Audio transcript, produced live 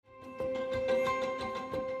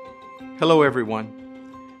Hello, everyone.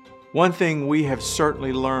 One thing we have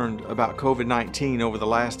certainly learned about COVID-19 over the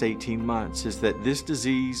last 18 months is that this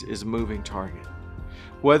disease is a moving target.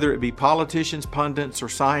 Whether it be politicians, pundits, or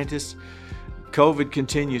scientists, COVID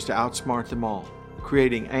continues to outsmart them all,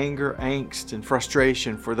 creating anger, angst, and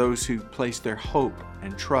frustration for those who place their hope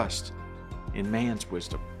and trust in man's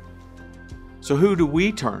wisdom. So who do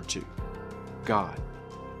we turn to? God.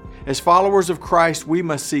 As followers of Christ, we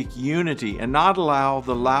must seek unity and not allow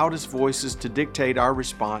the loudest voices to dictate our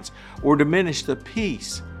response or diminish the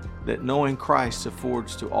peace that knowing Christ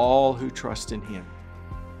affords to all who trust in Him.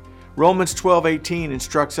 Romans 12:18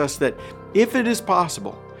 instructs us that if it is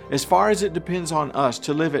possible, as far as it depends on us,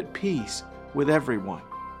 to live at peace with everyone.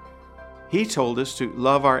 He told us to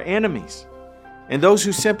love our enemies, and those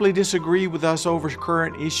who simply disagree with us over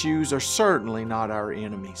current issues are certainly not our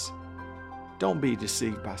enemies. Don't be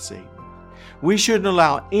deceived by Satan. We shouldn't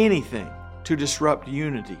allow anything to disrupt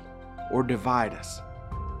unity or divide us.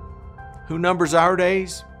 Who numbers our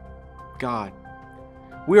days? God.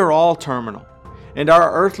 We are all terminal, and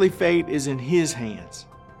our earthly fate is in His hands.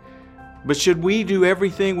 But should we do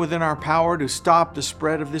everything within our power to stop the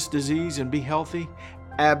spread of this disease and be healthy?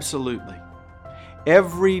 Absolutely.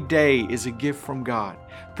 Every day is a gift from God,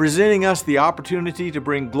 presenting us the opportunity to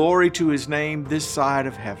bring glory to His name this side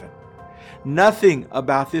of heaven. Nothing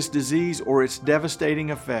about this disease or its devastating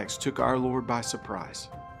effects took our Lord by surprise.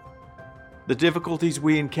 The difficulties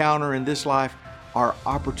we encounter in this life are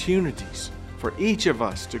opportunities for each of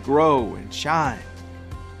us to grow and shine,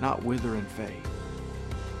 not wither and fade.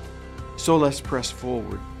 So let's press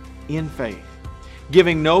forward in faith,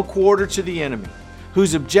 giving no quarter to the enemy,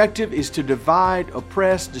 whose objective is to divide,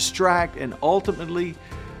 oppress, distract, and ultimately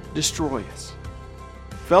destroy us.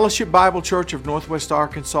 Fellowship Bible Church of Northwest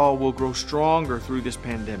Arkansas will grow stronger through this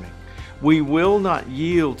pandemic. We will not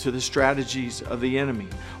yield to the strategies of the enemy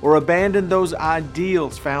or abandon those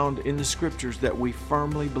ideals found in the Scriptures that we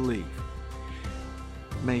firmly believe.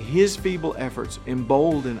 May his feeble efforts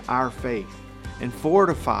embolden our faith and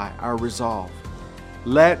fortify our resolve.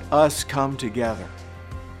 Let us come together.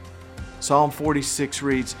 Psalm 46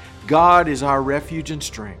 reads, "God is our refuge and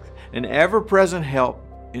strength, an ever-present help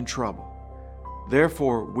in trouble.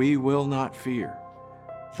 Therefore we will not fear,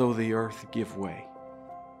 though the earth give way."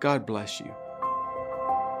 God bless you.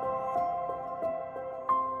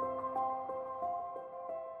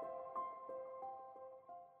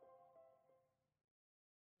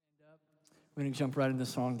 We're going to jump right into the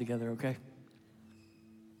song together, okay?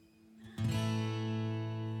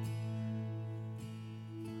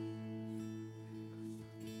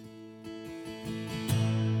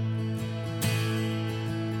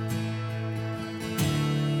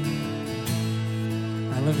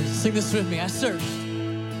 Sing this with me. I searched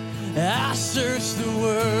the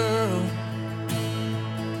world,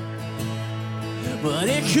 but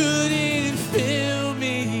it couldn't fill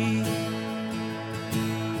me.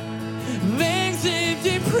 Man's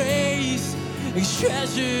empty praise, these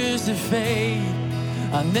treasures that fade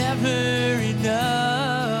are never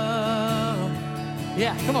enough.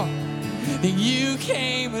 Yeah, come on. Then you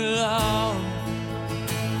came along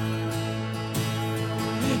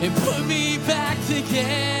and put me back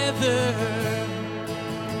together,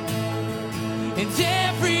 and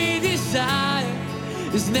every desire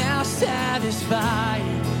is now satisfied,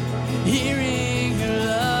 hearing your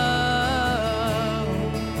love.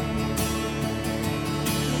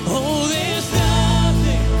 Oh, there's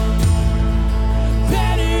nothing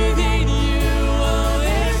better than you. Oh,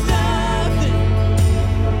 there's nothing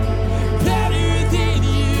better than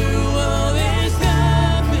you. Oh, there's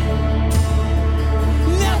nothing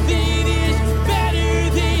is better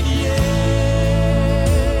than you.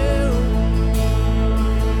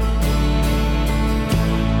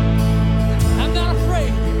 I'm not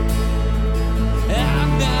afraid.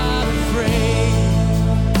 I'm not afraid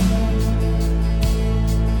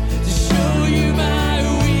to show you my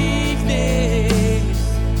weakness,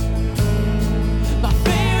 my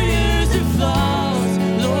failures and flaws.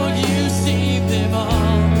 Lord, you've seen them all,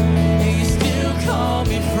 and you still call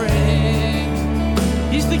me friend.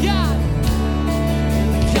 He's the God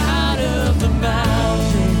of the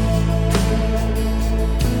mountain.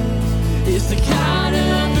 It's the God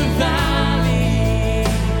of the valley.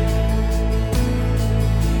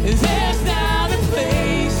 There's not a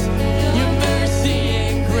place your mercy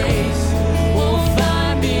and grace won't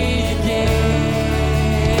find me again.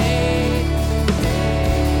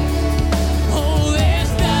 Oh,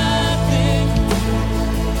 there's nothing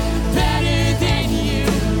better than you.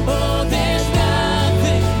 Oh, there's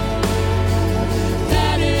nothing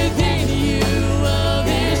better than you. Oh,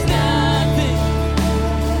 there's nothing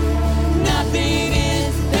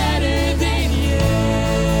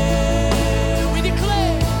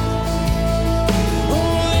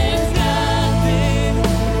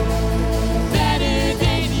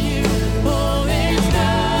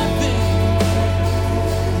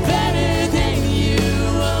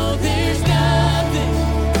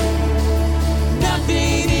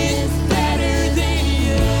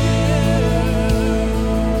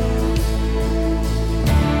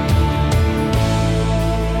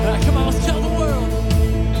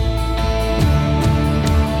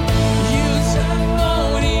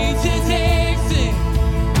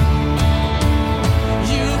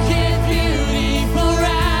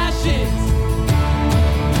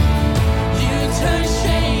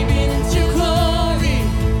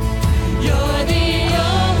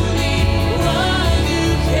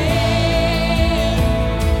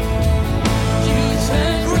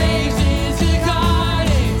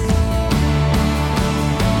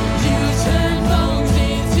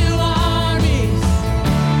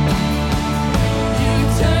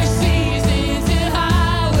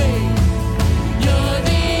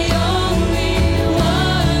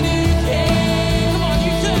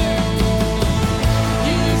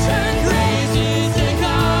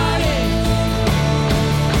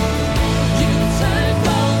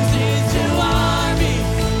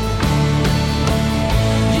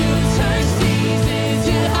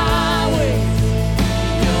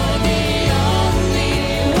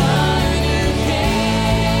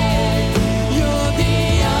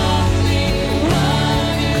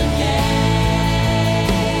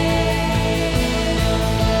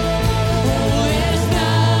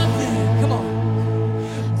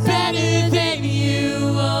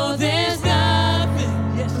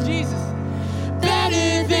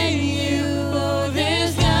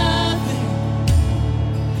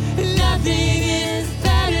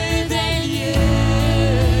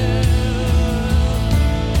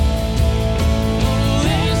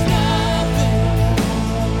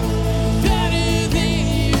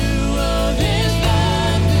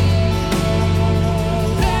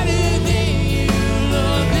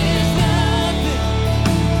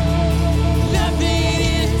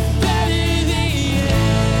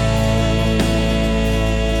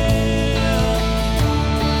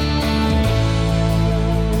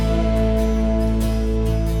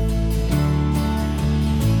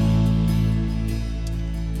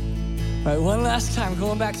All right, one last time,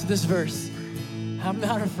 going back to this verse. I'm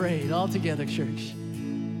not afraid. All together, church.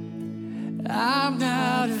 I'm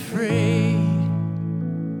not afraid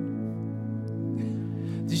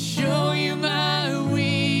to show you my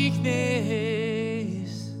weakness,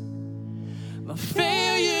 my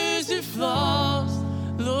failures and flaws.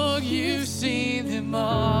 Lord, you've seen them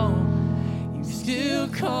all. You still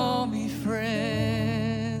call me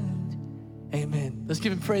friend. Amen. Let's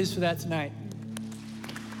give him praise for that tonight.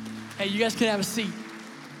 Hey, you guys can have a seat.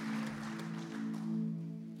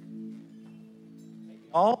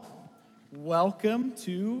 All, welcome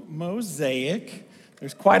to Mosaic.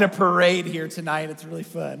 There's quite a parade here tonight. It's really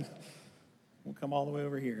fun. We'll come all the way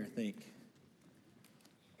over here, I think.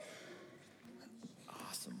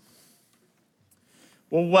 Awesome.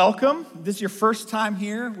 Well, welcome. This is your first time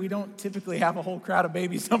here. We don't typically have a whole crowd of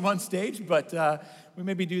babies up on stage, but we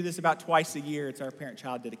maybe do this about twice a year. It's our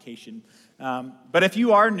parent-child dedication. But if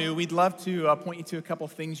you are new, we'd love to point you to a couple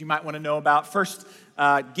things you might want to know about. First,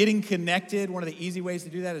 getting connected. One of the easy ways to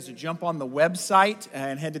do that is to jump on the website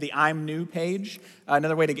and head to the I'm New page.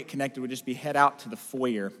 Another way to get connected would just be head out to the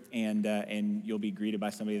foyer, and you'll be greeted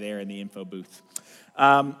by somebody there in the info booth.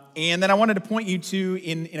 And then I wanted to point you to,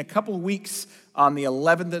 in a couple of weeks, on the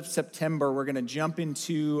 11th of September, we're going to jump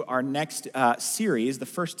into our next series, the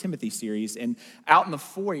 1 Timothy series. And out in the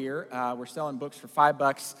foyer, we're selling books for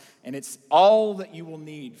 $5, and it's all that you will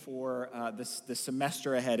need for the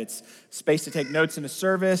semester ahead. It's space to take notes in a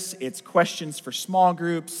service. It's questions for small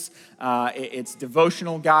groups. It's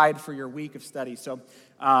devotional guide for your week of study. So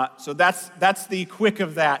that's the quick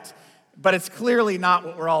of that. But it's clearly not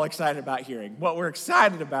what we're all excited about hearing. What we're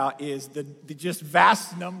excited about is the just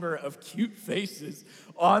vast number of cute faces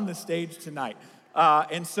on the stage tonight.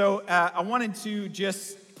 And so I wanted to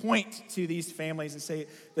just point to these families and say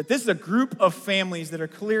that this is a group of families that are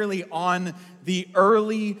clearly on the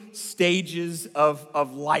early stages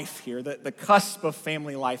of life here, the cusp of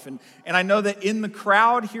family life. And I know that in the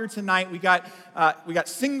crowd here tonight, we got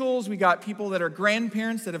singles, we got people that are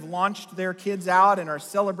grandparents that have launched their kids out and are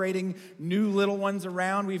celebrating new little ones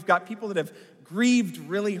around. We've got people that have grieved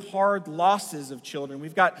really hard losses of children.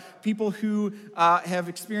 We've got people who have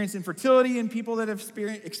experienced infertility and people that have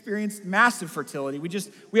experienced massive fertility.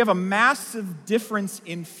 We have a massive difference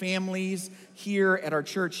in families here at our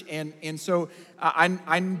church. And so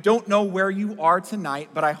I don't know where you are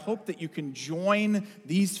tonight, but I hope that you can join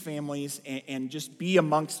these families and just be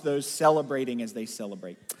amongst those celebrating as they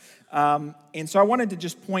celebrate. And so I wanted to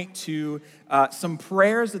just point to some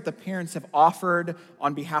prayers that the parents have offered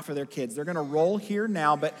on behalf of their kids. They're going to roll here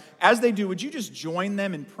now, but as they do, would you just join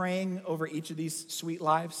them in praying over each of these sweet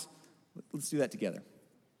lives? Let's do that together.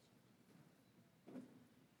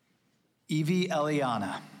 Evie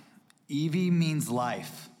Eliana. Evie means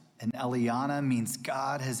life, and Eliana means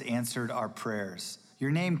God has answered our prayers.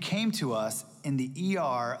 Your name came to us in the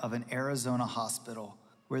ER of an Arizona hospital,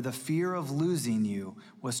 where the fear of losing you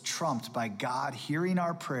was trumped by God hearing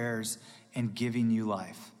our prayers and giving you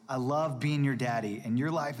life. I love being your daddy, and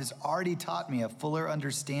your life has already taught me a fuller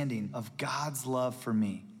understanding of God's love for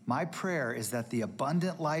me. My prayer is that the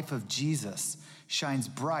abundant life of Jesus shines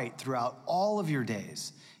bright throughout all of your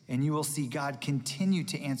days, and you will see God continue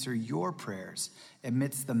to answer your prayers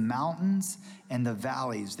amidst the mountains and the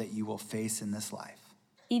valleys that you will face in this life.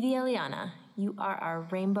 Evie Eliana, you are our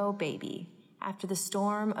rainbow baby. After the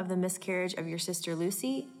storm of the miscarriage of your sister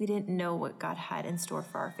Lucy, we didn't know what God had in store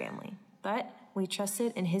for our family. But we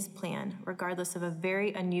trusted in his plan, regardless of a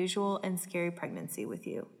very unusual and scary pregnancy with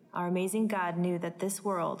you. Our amazing God knew that this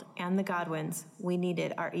world and the Godwins, we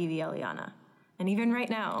needed our Evie Eliana. And even right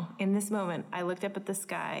now, in this moment, I looked up at the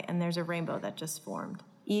sky and there's a rainbow that just formed.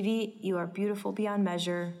 Evie, you are beautiful beyond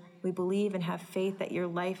measure. We believe and have faith that your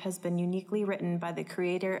life has been uniquely written by the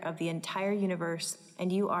creator of the entire universe,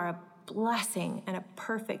 and you are a blessing and a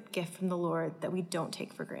perfect gift from the Lord that we don't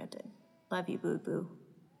take for granted. Love you, Boo Boo.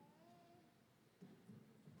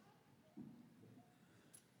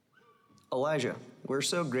 Elijah, we're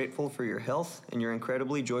so grateful for your health and your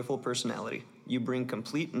incredibly joyful personality. You bring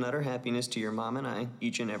complete and utter happiness to your mom and I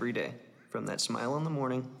each and every day, from that smile in the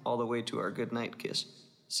morning all the way to our goodnight kiss.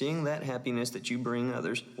 Seeing that happiness that you bring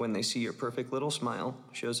others when they see your perfect little smile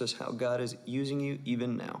shows us how God is using you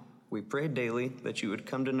even now. We pray daily that you would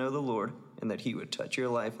come to know the Lord and that he would touch your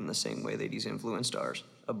life in the same way that he's influenced ours.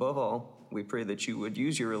 Above all, we pray that you would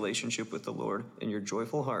use your relationship with the Lord and your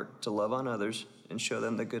joyful heart to love on others and show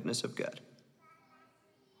them the goodness of God.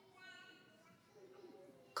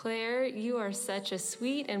 Claire, you are such a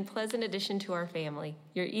sweet and pleasant addition to our family.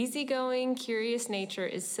 Your easygoing, curious nature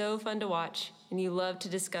is so fun to watch, and you love to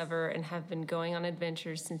discover and have been going on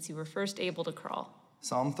adventures since you were first able to crawl.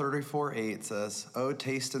 Psalm 34:8 says, "Oh,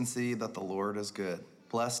 taste and see that the Lord is good.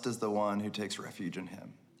 Blessed is the one who takes refuge in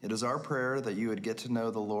him." It is our prayer that you would get to know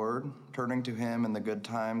the Lord, turning to him in the good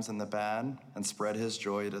times and the bad, and spread his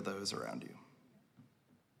joy to those around you.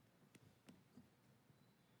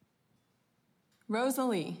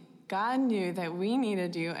 Rosalie, God knew that we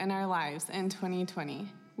needed you in our lives in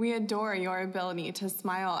 2020. We adore your ability to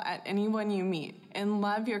smile at anyone you meet and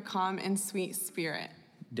love your calm and sweet spirit.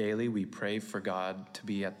 Daily, we pray for God to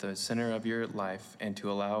be at the center of your life and to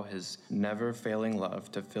allow his never-failing love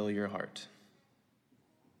to fill your heart.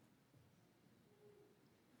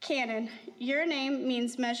 Canon, your name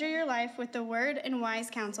means measure your life with the word and wise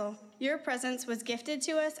counsel. Your presence was gifted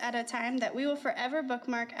to us at a time that we will forever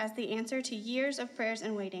bookmark as the answer to years of prayers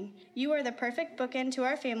and waiting. You are the perfect bookend to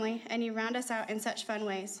our family, and you round us out in such fun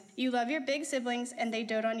ways. You love your big siblings, and they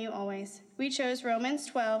dote on you always. We chose Romans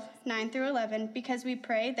 12, 9 through 11, because we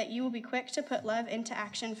pray that you will be quick to put love into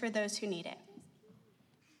action for those who need it.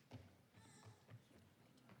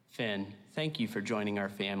 Finn, thank you for joining our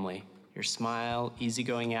family. Your smile,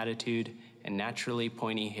 easygoing attitude, and naturally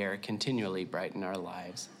pointy hair continually brighten our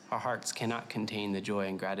lives. Our hearts cannot contain the joy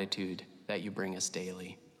and gratitude that you bring us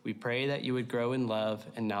daily. We pray that you would grow in love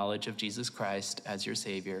and knowledge of Jesus Christ as your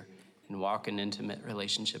Savior and walk in intimate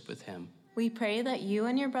relationship with him. We pray that you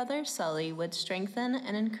and your brother Sully would strengthen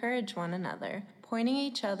and encourage one another, pointing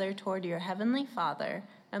each other toward your heavenly Father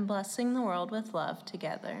and blessing the world with love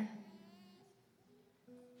together.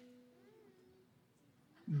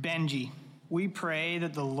 Benji, we pray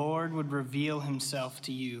that the Lord would reveal himself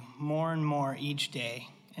to you more and more each day,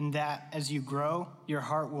 and that as you grow, your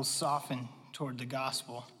heart will soften toward the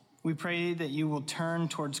gospel. We pray that you will turn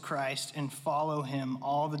towards Christ and follow him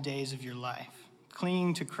all the days of your life,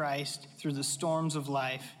 clinging to Christ through the storms of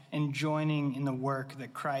life and joining in the work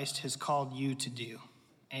that Christ has called you to do.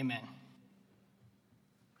 Amen.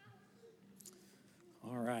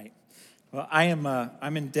 All right. Well,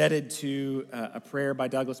 I'm indebted to a prayer by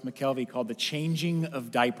Douglas McKelvey called "The Changing of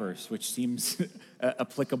Diapers," which seems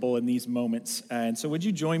applicable in these moments. And so would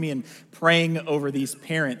you join me in praying over these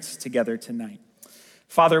parents together tonight?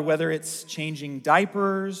 Father, whether it's changing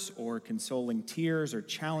diapers or consoling tears or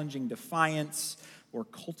challenging defiance or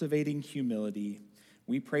cultivating humility,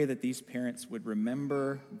 we pray that these parents would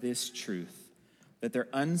remember this truth, that their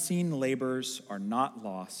unseen labors are not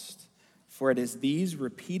lost. For it is these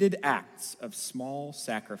repeated acts of small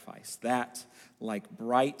sacrifice that, like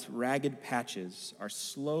bright, ragged patches, are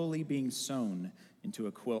slowly being sewn into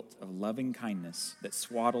a quilt of loving kindness that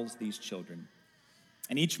swaddles these children.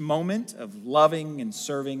 And each moment of loving and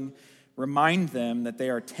serving remind them that they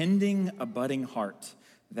are tending a budding heart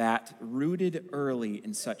that, rooted early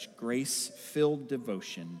in such grace-filled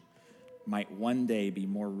devotion, might one day be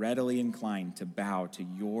more readily inclined to bow to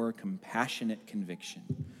your compassionate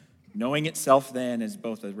conviction, knowing itself then as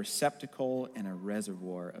both a receptacle and a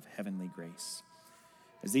reservoir of heavenly grace,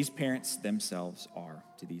 as these parents themselves are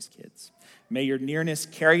to these kids. May your nearness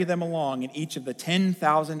carry them along in each of the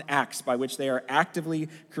 10,000 acts by which they are actively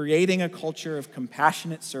creating a culture of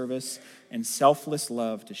compassionate service and selfless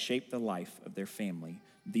love to shape the life of their family,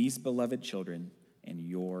 these beloved children, and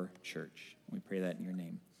your church. We pray that in your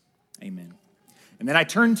name. Amen. And then I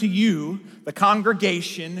turn to you, the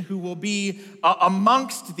congregation, who will be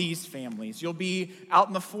amongst these families. You'll be out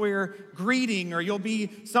in the foyer greeting, or you'll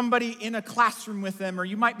be somebody in a classroom with them, or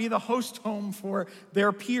you might be the host home for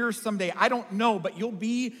their peers someday. I don't know, but you'll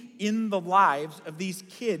be in the lives of these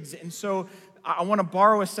kids. And so I want to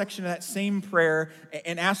borrow a section of that same prayer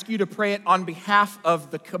and ask you to pray it on behalf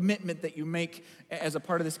of the commitment that you make as a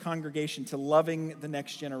part of this congregation to loving the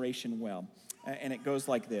next generation well. And it goes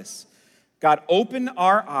like this. God, open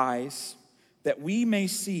our eyes that we may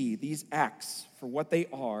see these acts for what they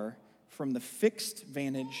are from the fixed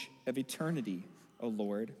vantage of eternity, O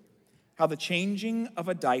Lord. How the changing of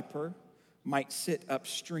a diaper might sit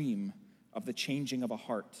upstream of the changing of a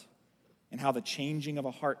heart, and how the changing of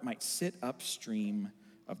a heart might sit upstream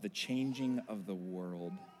of the changing of the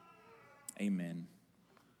world. Amen.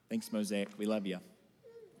 Thanks, Mosaic. We love you.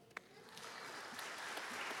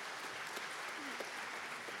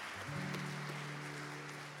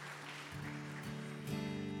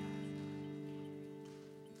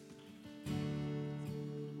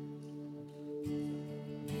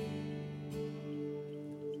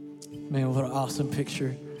 Man, what an awesome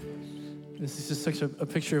picture. This is just such a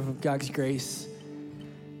picture of God's grace.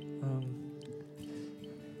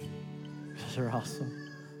 They're awesome.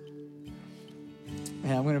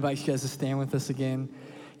 Man, I'm going to invite you guys to stand with us again.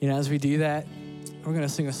 You know, as we do that, we're going to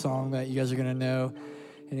sing a song that you guys are going to know.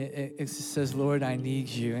 And it says, Lord, I need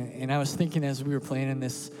you. And I was thinking as we were planning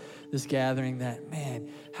this gathering that, man,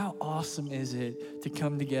 how awesome is it to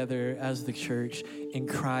come together as the church and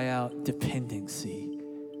cry out dependency.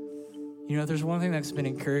 You know, there's one thing that's been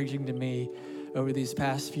encouraging to me over these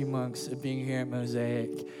past few months of being here at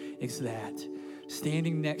Mosaic, is that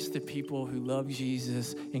standing next to people who love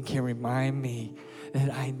Jesus and can remind me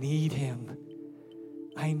that I need him.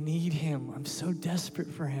 I need him. I'm so desperate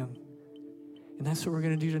for him. And that's what we're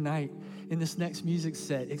going to do tonight in this next music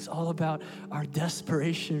set. It's all about our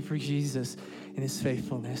desperation for Jesus and his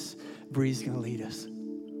faithfulness. Bree's going to lead us.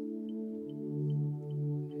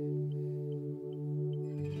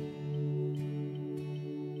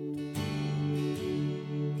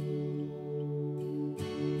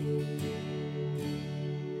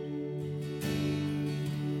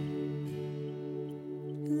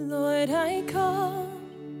 Lord, I come,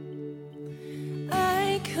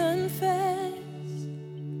 I confess,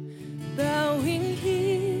 bowing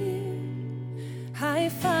here, I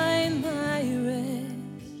find my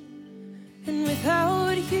rest, and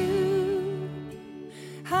without you,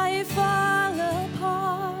 I fall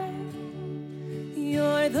apart.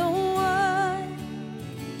 You're the one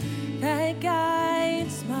that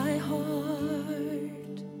guides my heart.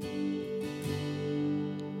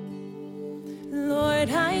 Lord,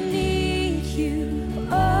 I need you.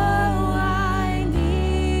 Oh, I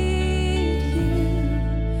need you.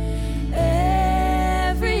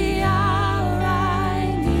 Every hour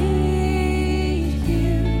I need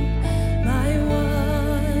you. My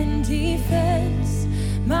one defense,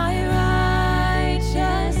 my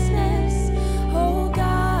righteousness. Oh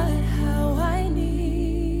God, how I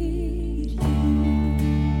need you.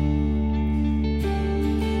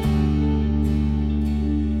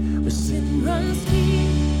 Sin runs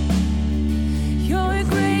deep.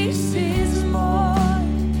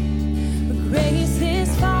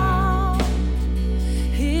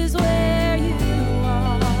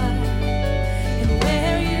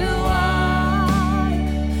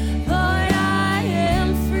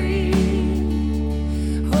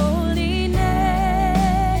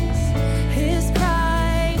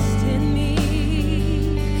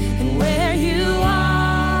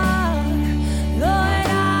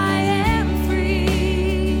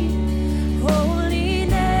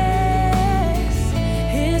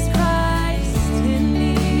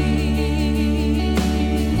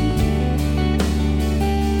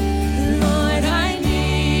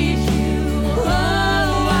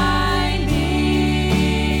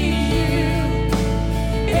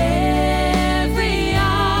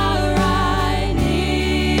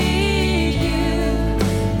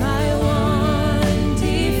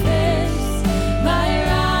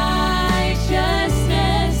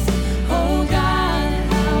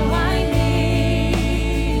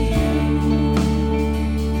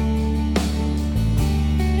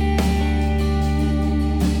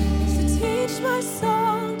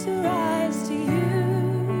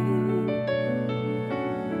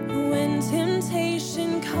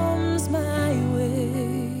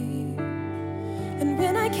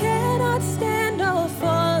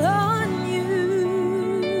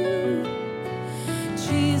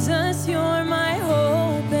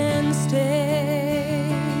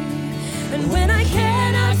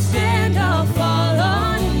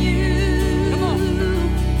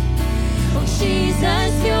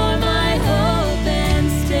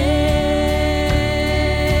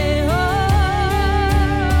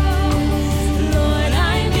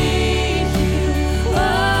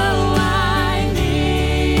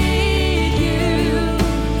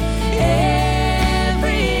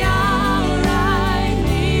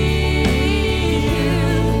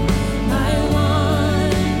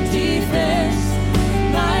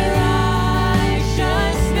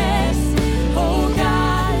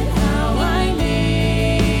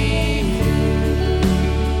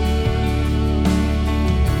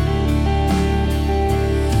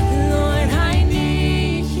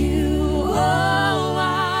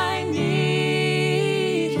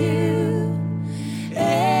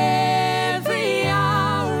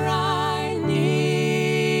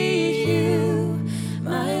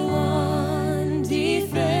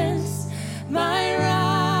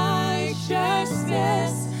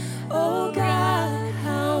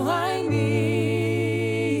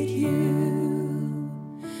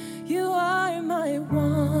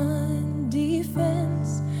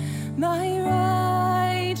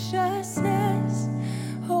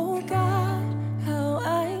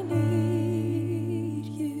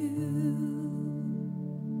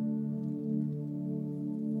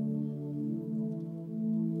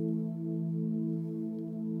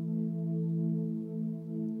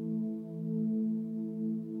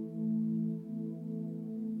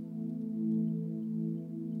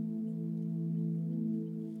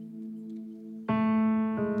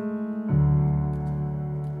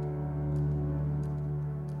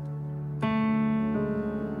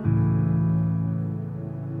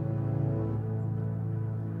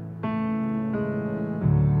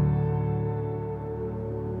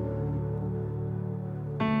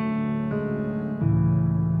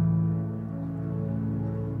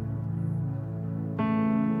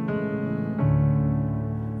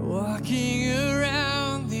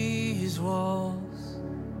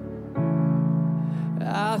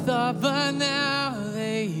 thought by now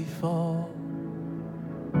they fall,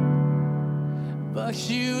 but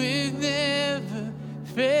you have never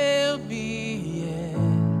failed me yet.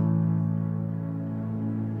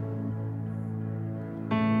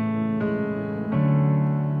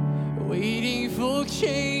 Waiting for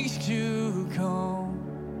change to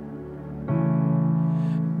come,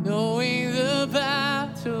 knowing the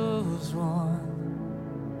battle's won.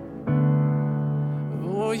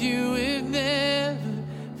 For you have never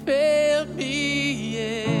failed me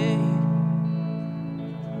yet.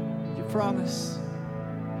 Your promise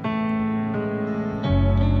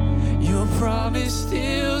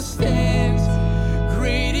still stands.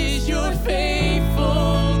 Great is your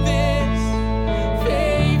faithfulness,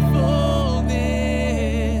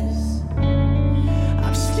 faithfulness.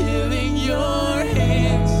 I'm still in your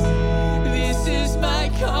hands. This is my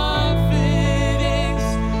confidence.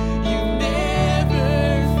 You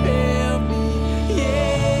never failed me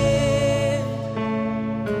yet.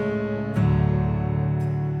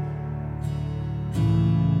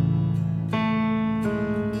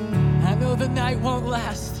 I know the night won't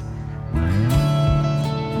last. I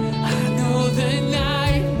know the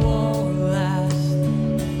night won't last.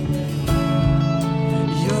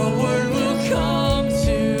 Your word will come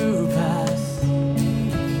to pass.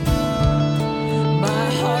 My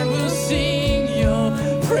heart will sing your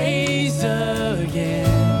praise again.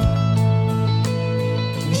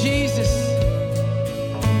 Jesus,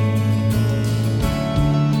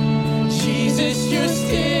 Jesus, you're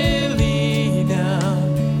still enough.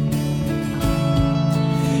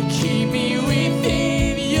 Keep me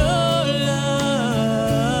within your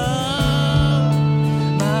love.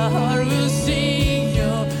 My heart will sing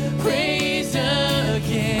your praise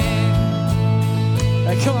again.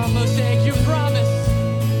 Come on, Mosaic, your promise.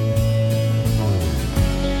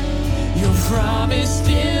 Your promise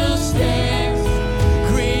still stands.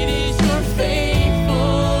 Great is your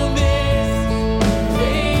faithfulness,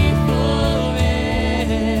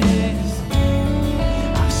 faithfulness.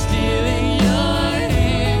 I'm still in your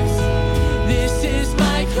hands. This is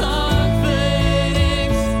my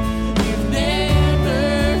confidence. You've never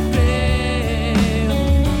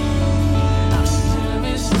failed. Our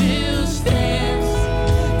promise still stands.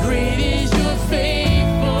 Great is your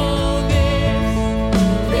faithfulness,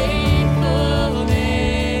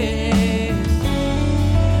 faithfulness.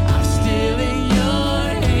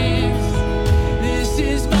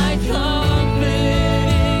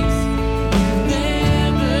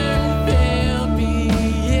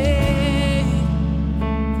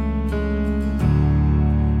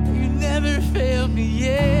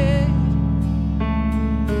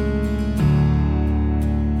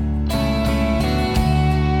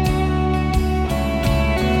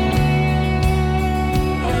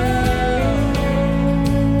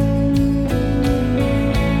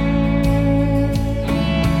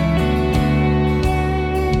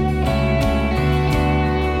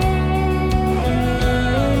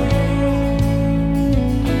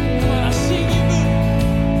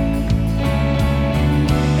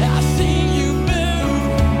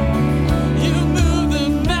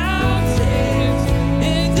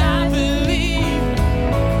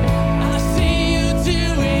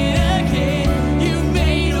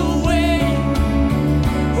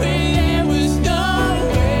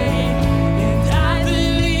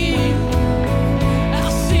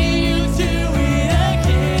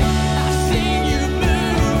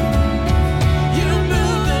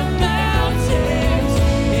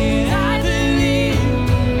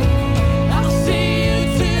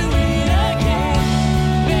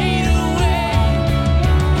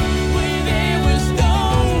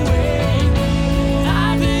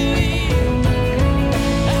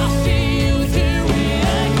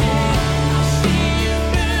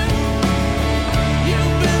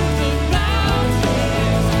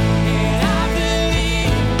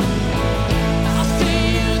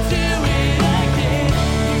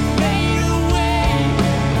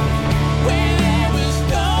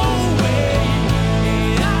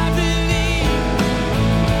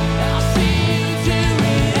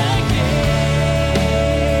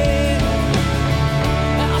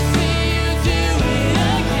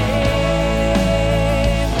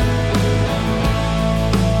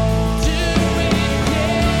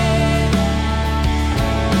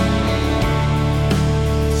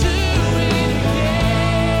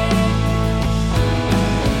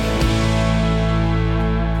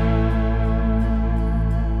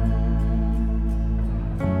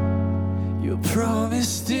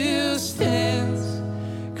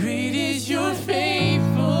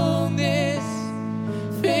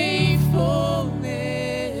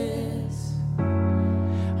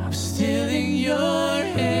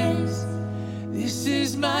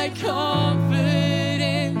 my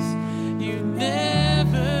confidence. You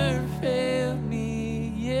never failed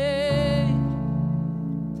me yet.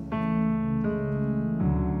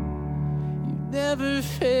 You never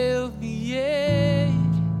failed me yet.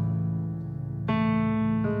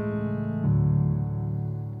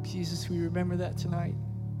 Jesus, we remember that tonight.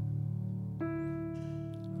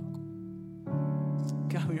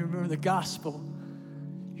 God, we remember the gospel,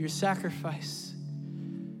 your sacrifice,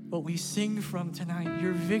 what we sing from tonight,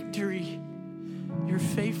 your victory, your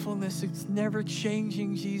faithfulness. It's never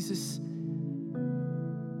changing, Jesus.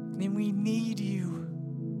 And we need you.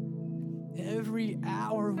 Every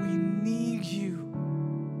hour we need you.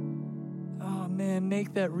 Oh man,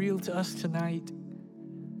 make that real to us tonight.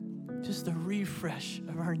 Just a refresh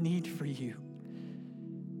of our need for you,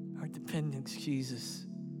 our dependence, Jesus.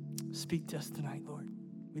 Speak to us tonight, Lord.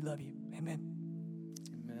 We love you. Amen.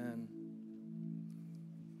 Amen.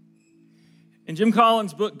 In Jim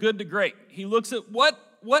Collins' book, Good to Great, he looks at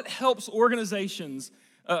what helps organizations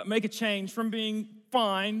make a change from being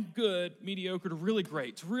fine, good, mediocre to really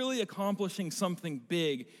great, to really accomplishing something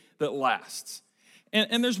big that lasts.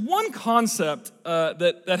 And there's one concept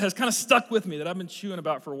that has kind of stuck with me that I've been chewing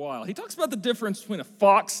about for a while. He talks about the difference between a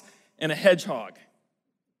fox and a hedgehog.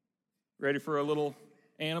 Ready for a little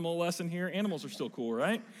animal lesson here? Animals are still cool,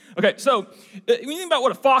 right? Okay, so when you think about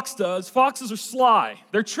what a fox does, foxes are sly.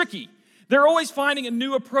 They're tricky. They're always finding a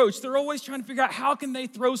new approach. They're always trying to figure out how can they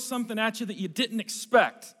throw something at you that you didn't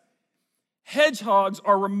expect. Hedgehogs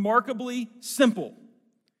are remarkably simple.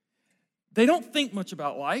 They don't think much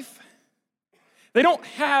about life. They don't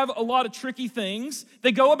have a lot of tricky things.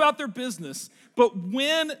 They go about their business. But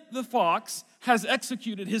when the fox has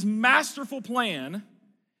executed his masterful plan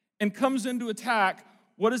and comes into attack,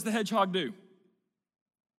 what does the hedgehog do?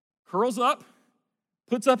 Curls up,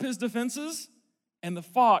 puts up his defenses, and the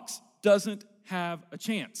fox doesn't have a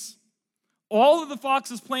chance. All of the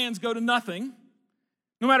fox's plans go to nothing.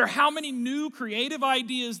 No matter how many new creative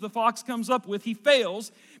ideas the fox comes up with, he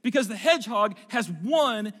fails because the hedgehog has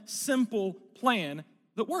one simple plan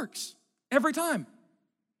that works every time.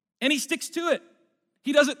 And he sticks to it.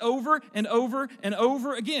 He does it over and over and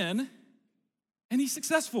over again, and he's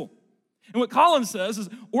successful. And what Collins says is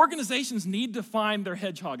organizations need to find their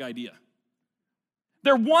hedgehog idea.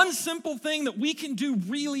 They're one simple thing that we can do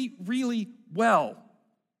really, really well,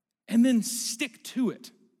 and then stick to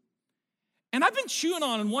it. And I've been chewing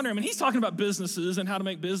on and wondering, he's talking about businesses and how to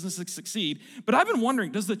make businesses succeed, but I've been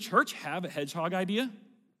wondering, does the church have a hedgehog idea?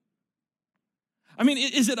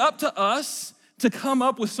 Is it up to us to come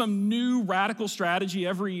up with some new radical strategy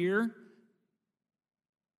every year?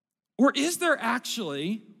 Or is there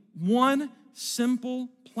actually one simple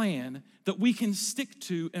plan that we can stick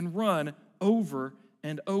to and run over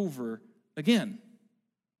and over again?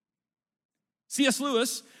 C.S.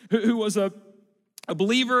 Lewis, who was a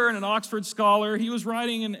believer and an Oxford scholar, he was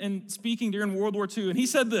writing and speaking during World War II, and he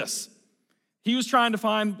said this. He was trying to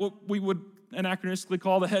find what we would anachronistically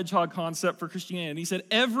call the hedgehog concept for Christianity. He said,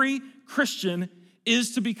 every Christian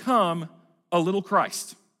is to become a little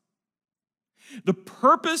Christ. The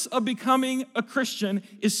purpose of becoming a Christian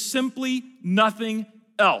is simply nothing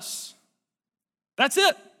else. That's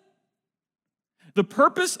it. The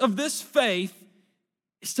purpose of this faith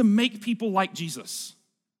is to make people like Jesus.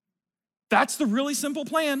 That's the really simple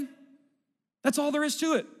plan. That's all there is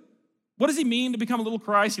to it. What does he mean to become a little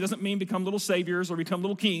Christ? He doesn't mean become little saviors or become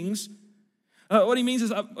little kings. What he means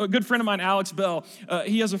is a good friend of mine, Alex Bell,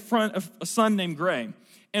 he has a son named Gray.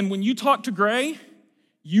 And when you talk to Gray,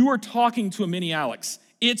 you are talking to a mini Alex.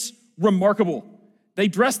 It's remarkable. They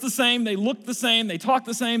dress the same, they look the same, they talk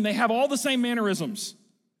the same, they have all the same mannerisms.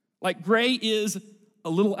 Like Gray is a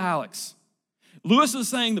little Alex. Lewis is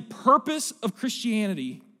saying the purpose of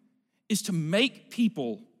Christianity is to make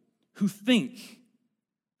people who think,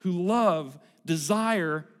 who love,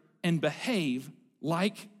 desire, and behave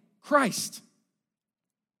like Christ.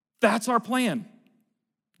 That's our plan.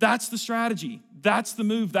 That's the strategy. That's the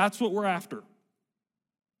move. That's what we're after.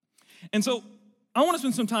 And so I want to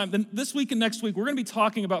spend some time, then this week and next week, we're going to be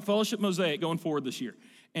talking about Fellowship Mosaic going forward this year.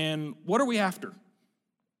 And what are we after?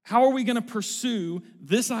 How are we going to pursue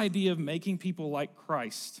this idea of making people like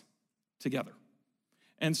Christ together?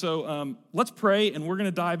 And so let's pray, and we're going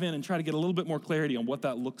to dive in and try to get a little bit more clarity on what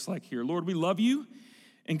that looks like here. Lord, we love you,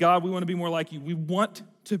 and God, we want to be more like you. We want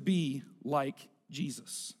to be like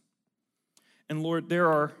Jesus. And Lord, there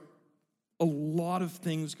are a lot of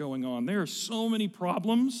things going on. There are so many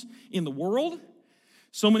problems in the world,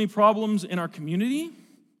 so many problems in our community,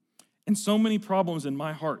 and so many problems in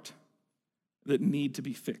my heart that need to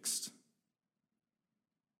be fixed.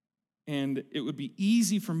 And it would be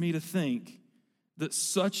easy for me to think that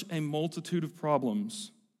such a multitude of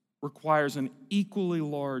problems requires an equally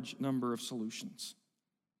large number of solutions.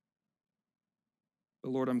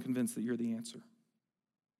 But Lord, I'm convinced that you're the answer.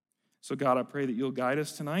 So God, I pray that you'll guide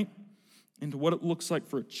us tonight into what it looks like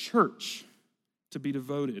for a church to be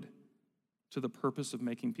devoted to the purpose of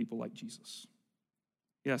making people like Jesus.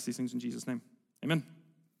 We ask these things in Jesus' name. Amen.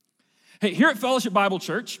 Hey, here at Fellowship Bible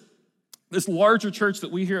Church, this larger church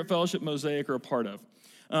that we here at Fellowship Mosaic are a part of,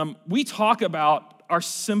 we talk about our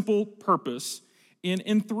simple purpose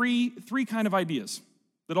in three kind of ideas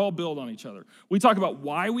that all build on each other. We talk about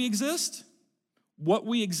why we exist, what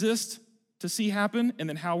we exist to see happen, and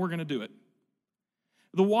then how we're going to do it.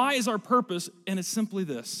 The why is our purpose, and it's simply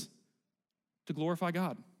this: to glorify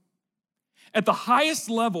God. At the highest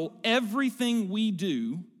level, everything we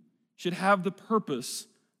do should have the purpose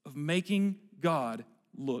of making God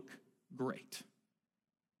look great.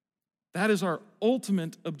 That is our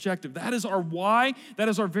ultimate objective. That is our why. That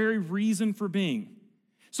is our very reason for being.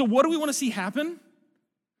 So what do we want to see happen?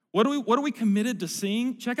 What are we committed to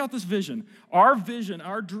seeing? Check out this vision. Our vision,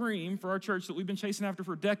 our dream for our church that we've been chasing after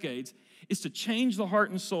for decades is to change the heart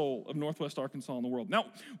and soul of Northwest Arkansas and the world. Now,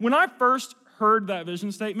 when I first heard that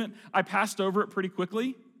vision statement, I passed over it pretty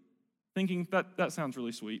quickly, thinking that sounds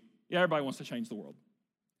really sweet. Yeah, everybody wants to change the world.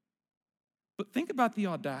 But think about the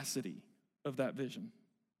audacity of that vision.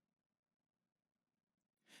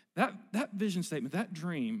 That vision statement, that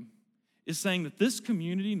dream, is saying that this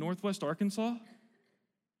community, Northwest Arkansas,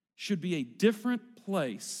 should be a different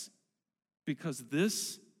place because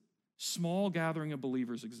this small gathering of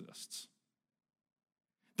believers exists.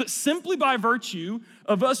 That simply by virtue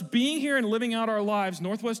of us being here and living out our lives,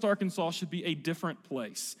 Northwest Arkansas should be a different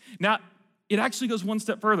place. Now, it actually goes one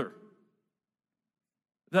step further.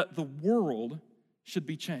 That the world should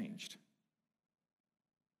be changed.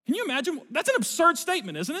 Can you imagine? That's an absurd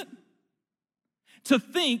statement, isn't it? To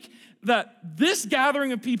think that this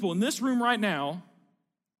gathering of people in this room right now,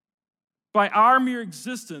 by our mere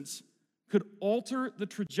existence, could alter the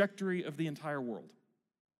trajectory of the entire world,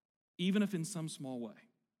 even if in some small way.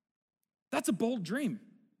 That's a bold dream.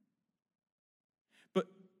 But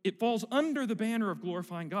it falls under the banner of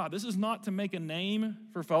glorifying God. This is not to make a name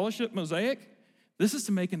for Fellowship Mosaic. This is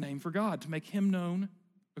to make a name for God, to make him known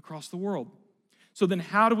across the world. So then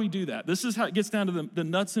how do we do that? This is how it gets down to the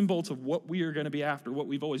nuts and bolts of what we are going to be after, what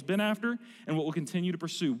we've always been after, and what we'll continue to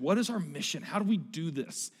pursue. What is our mission? How do we do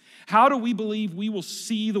this? How do we believe we will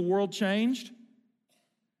see the world changed?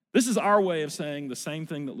 This is our way of saying the same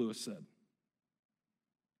thing that Lewis said.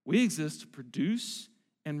 We exist to produce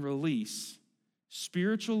and release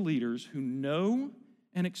spiritual leaders who know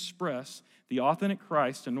and express the authentic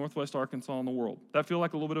Christ in Northwest Arkansas and the world. That feel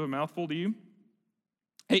like a little bit of a mouthful to you?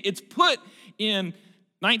 Hey, it's put in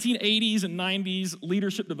 1980s and 90s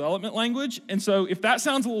leadership development language, and so if that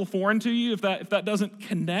sounds a little foreign to you, if that doesn't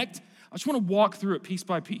connect, I just want to walk through it piece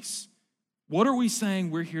by piece. What are we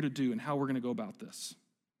saying we're here to do and how we're going to go about this?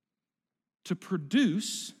 To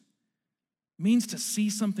produce means to see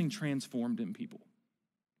something transformed in people.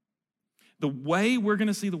 The way we're going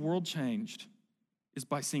to see the world changed is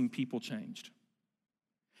by seeing people changed.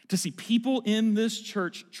 To see people in this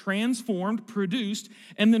church transformed, produced,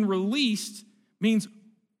 and then released means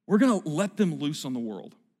we're going to let them loose on the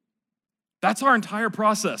world. That's our entire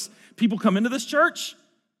process. People come into this church,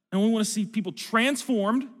 and we want to see people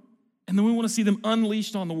transformed, and then we want to see them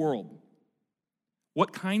unleashed on the world.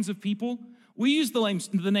 What kinds of people? We use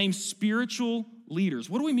the name spiritual leaders.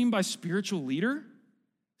 What do we mean by spiritual leader?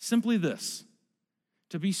 Simply this: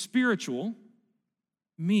 to be spiritual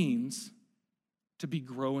means to be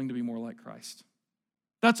growing to be more like Christ.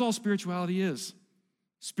 That's all spirituality is.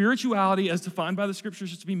 Spirituality, as defined by the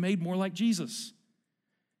scriptures, is to be made more like Jesus.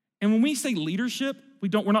 And when we say leadership,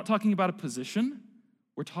 we're not talking about a position.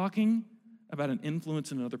 We're talking about an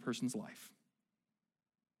influence in another person's life.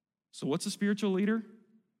 So what's a spiritual leader?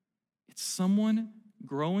 It's someone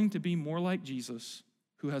growing to be more like Jesus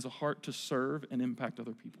who has a heart to serve and impact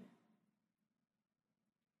other people.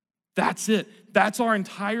 That's it. That's our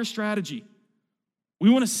entire strategy. We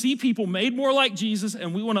want to see people made more like Jesus,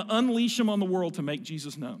 and we want to unleash them on the world to make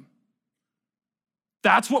Jesus known.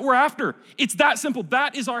 That's what we're after. It's that simple.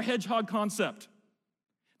 That is our hedgehog concept.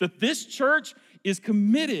 That this church is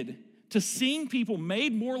committed to seeing people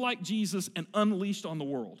made more like Jesus and unleashed on the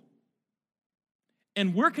world.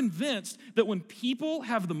 And we're convinced that when people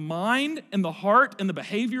have the mind and the heart and the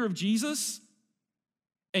behavior of Jesus,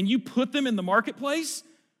 and you put them in the marketplace,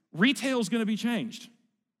 retail is going to be changed.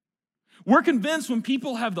 We're convinced when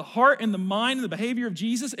people have the heart and the mind and the behavior of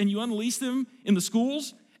Jesus and you unleash them in the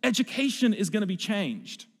schools, education is going to be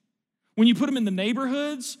changed. When you put them in the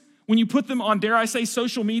neighborhoods, when you put them on, dare I say,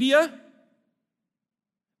 social media,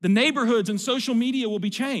 the neighborhoods and social media will be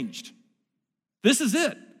changed. This is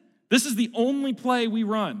it. This is the only play we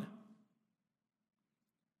run.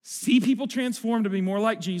 See people transform to be more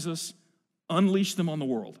like Jesus, unleash them on the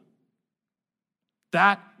world.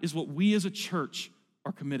 That is what we as a church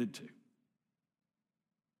are committed to.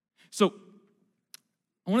 So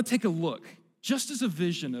I want to take a look, just as a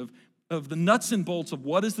vision of the nuts and bolts of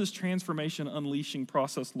what does this transformation unleashing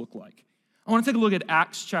process look like. I want to take a look at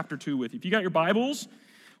Acts chapter 2 with you. If you got your Bibles,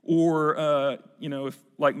 or if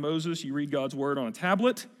like Moses, you read God's word on a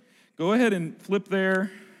tablet, go ahead and flip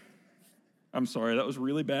there. I'm sorry, that was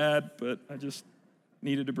really bad, but I just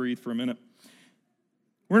needed to breathe for a minute.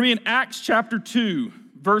 We're going to be in Acts chapter 2,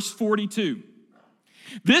 verse 42.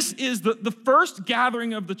 This is the first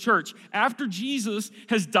gathering of the church. After Jesus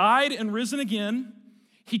has died and risen again,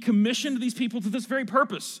 he commissioned these people to this very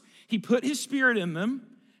purpose. He put his spirit in them,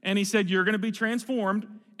 and he said, you're going to be transformed,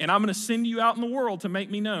 and I'm going to send you out in the world to make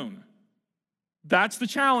me known. That's the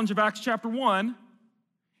challenge of Acts chapter 1.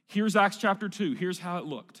 Here's Acts chapter 2. Here's how it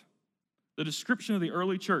looked. The description of the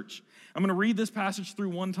early church. I'm going to read this passage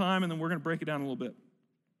through one time, and then we're going to break it down a little bit.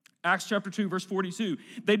 Acts chapter 2, verse 42.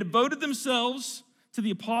 They devoted themselves to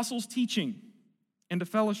the apostles' teaching and to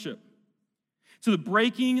fellowship, to the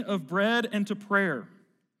breaking of bread and to prayer.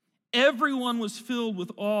 Everyone was filled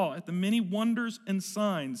with awe at the many wonders and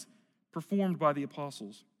signs performed by the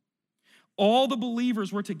apostles. All the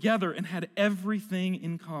believers were together and had everything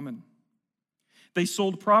in common. They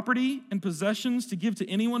sold property and possessions to give to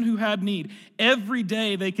anyone who had need. Every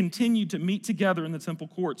day they continued to meet together in the temple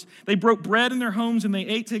courts. They broke bread in their homes and they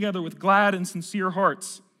ate together with glad and sincere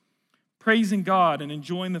hearts, praising God and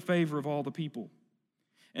enjoying the favor of all the people.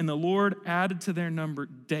 And the Lord added to their number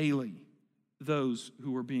daily those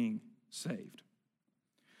who were being saved.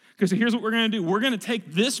 Okay, so here's what we're going to do. We're going to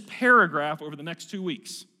take this paragraph over the next 2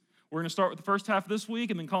 weeks. We're going to start with the first half this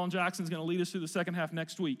week, and then Colin Jackson's going to lead us through the second half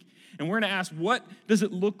next week. And we're going to ask, what does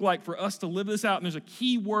it look like for us to live this out? And there's a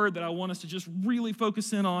key word that I want us to just really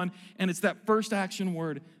focus in on, and it's that first action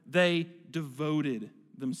word. They devoted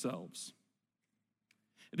themselves.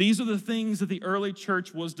 These are the things that the early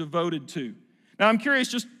church was devoted to. Now, I'm curious,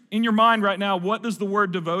 just in your mind right now, what does the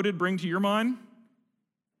word devoted bring to your mind?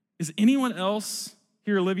 Is anyone else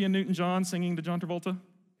hear Olivia Newton-John singing to John Travolta?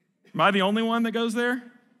 Am I the only one that goes there?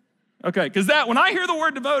 Okay, because when I hear the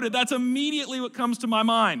word devoted, that's immediately what comes to my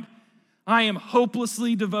mind. I am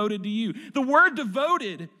hopelessly devoted to you. The word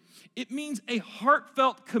devoted, it means a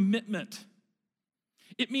heartfelt commitment.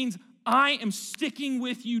 It means I am sticking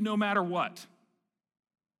with you no matter what.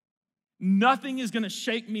 Nothing is going to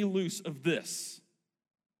shake me loose of this.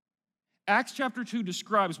 Acts chapter 2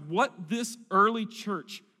 describes what this early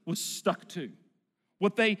church was stuck to,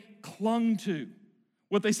 what they clung to,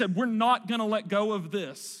 what they said, we're not going to let go of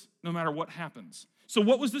this no matter what happens. So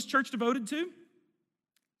what was this church devoted to?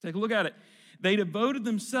 Take a look at it. They devoted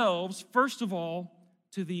themselves, first of all,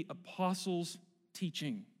 to the apostles'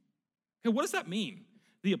 teaching. Okay, what does that mean?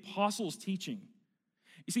 The apostles' teaching.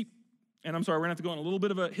 You see, and I'm sorry, we're going to have to go on a little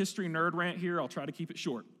bit of a history nerd rant here. I'll try to keep it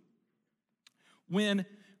short. When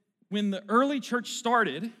the early church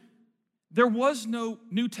started, there was no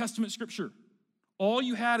New Testament scripture. All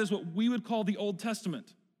you had is what we would call the Old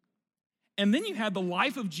Testament. And then you had the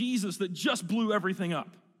life of Jesus that just blew everything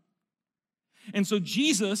up. And so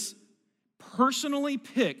Jesus personally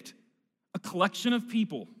picked a collection of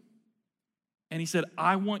people, and he said,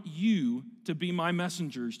 I want you to be my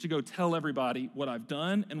messengers to go tell everybody what I've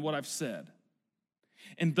done and what I've said.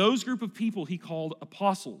 And those group of people he called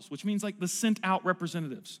apostles, which means like the sent out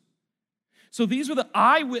representatives. So these were the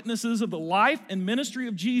eyewitnesses of the life and ministry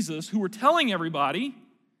of Jesus who were telling everybody,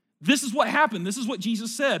 this is what happened. This is what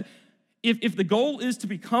Jesus said. If the goal is to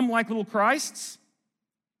become like little Christs,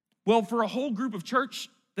 well, for a whole group of church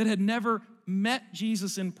that had never met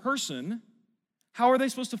Jesus in person, how are they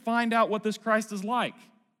supposed to find out what this Christ is like?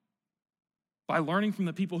 By learning from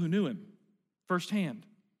the people who knew him firsthand.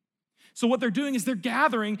 So what they're doing is they're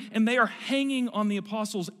gathering and they are hanging on the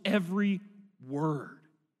apostles' every word.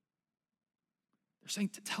 They're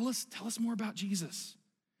saying, tell us more about Jesus.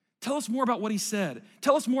 Tell us more about what he said.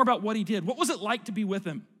 Tell us more about what he did. What was it like to be with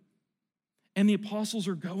him? And the apostles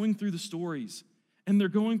are going through the stories, and they're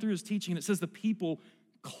going through his teaching. And it says the people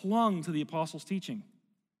clung to the apostles' teaching.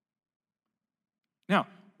 Now,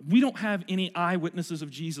 we don't have any eyewitnesses of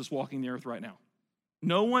Jesus walking the earth right now.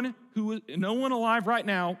 No one alive right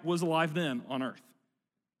now was alive then on earth.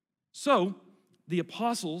 So the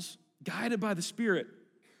apostles, guided by the Spirit,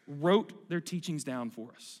 wrote their teachings down for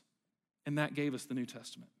us. And that gave us the New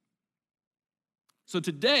Testament. So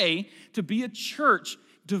today, to be a church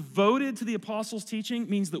Devoted to the apostles' teaching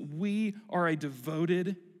means that we are a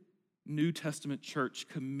devoted New Testament church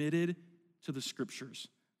committed to the scriptures,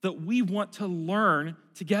 that we want to learn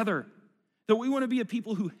together, that we want to be a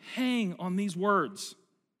people who hang on these words.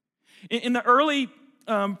 In the early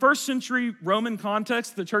first century Roman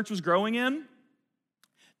context the church was growing in,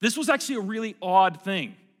 this was actually a really odd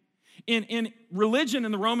thing. In religion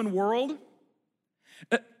in the Roman world,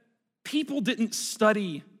 people didn't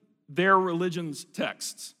study their religion's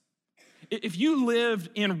texts. If you lived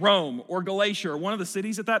in Rome or Galatia or one of the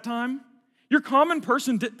cities at that time, your common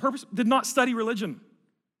person did not study religion.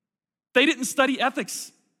 They didn't study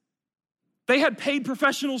ethics. They had paid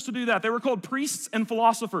professionals to do that. They were called priests and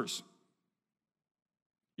philosophers.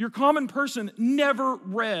 Your common person never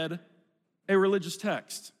read a religious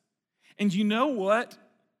text. And you know what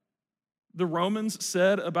the Romans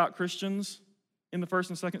said about Christians in the 1st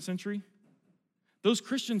and 2nd century? Those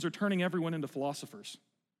Christians are turning everyone into philosophers.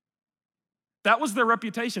 That was their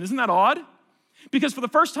reputation. Isn't that odd? Because for the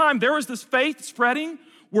first time, there was this faith spreading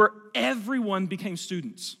where everyone became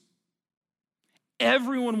students.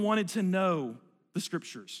 Everyone wanted to know the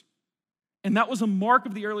scriptures. And that was a mark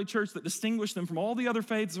of the early church that distinguished them from all the other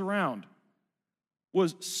faiths around,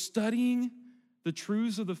 was studying the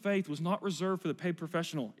truths of the faith was not reserved for the paid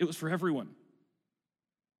professional. It was for everyone.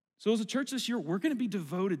 So as a church this year, we're going to be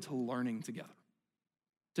devoted to learning together,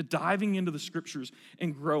 to diving into the scriptures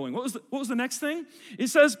and growing. What was the next thing? It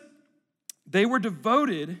says they were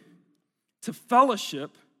devoted to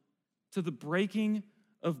fellowship, to the breaking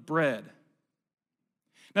of bread.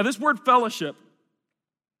 Now this word fellowship,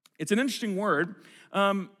 it's an interesting word.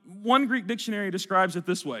 One Greek dictionary describes it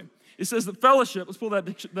this way. It says that fellowship, let's pull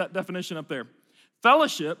that definition up there.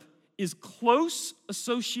 Fellowship is close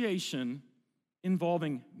association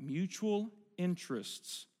involving mutual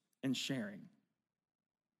interests and sharing.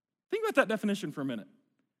 Think about that definition for a minute.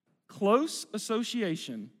 Close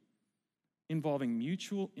association involving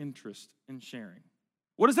mutual interest and sharing.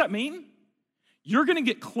 What does that mean? You're going to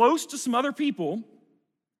get close to some other people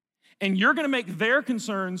and you're going to make their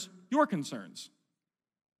concerns your concerns.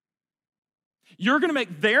 You're going to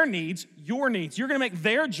make their needs your needs. You're going to make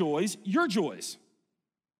their joys your joys.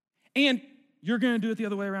 And you're going to do it the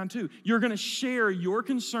other way around too. You're going to share your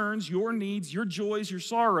concerns, your needs, your joys, your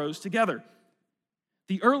sorrows together.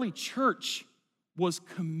 The early church was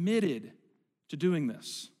committed to doing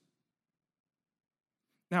this.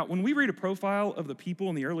 Now, when we read a profile of the people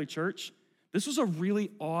in the early church, this was a really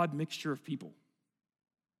odd mixture of people.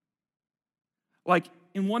 Like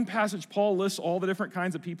in one passage, Paul lists all the different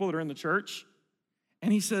kinds of people that are in the church.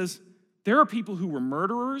 And he says, there are people who were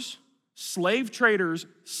murderers, slave traders,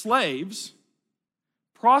 slaves,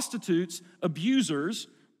 prostitutes, abusers,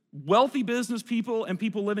 wealthy business people, and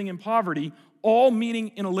people living in poverty, all meeting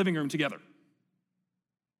in a living room together.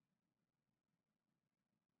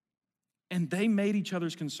 And they made each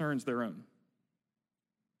other's concerns their own.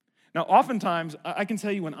 Now, oftentimes, I can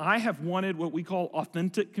tell you when I have wanted what we call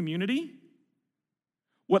authentic community,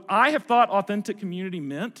 what I have thought authentic community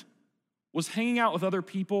meant was hanging out with other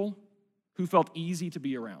people who felt easy to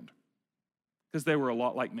be around because they were a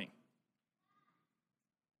lot like me.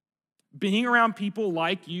 Being around people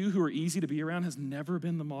like you who are easy to be around has never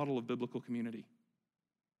been the model of biblical community.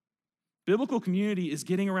 Biblical community is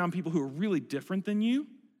getting around people who are really different than you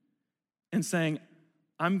and saying,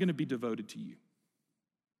 I'm going to be devoted to you.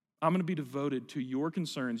 I'm going to be devoted to your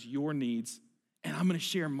concerns, your needs, and I'm going to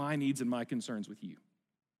share my needs and my concerns with you.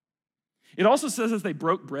 It also says as they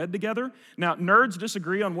broke bread together. Now, nerds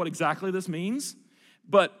disagree on what exactly this means,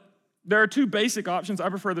 but there are two basic options. I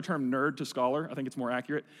prefer the term nerd to scholar. I think it's more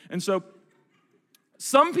accurate. And so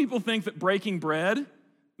some people think that breaking bread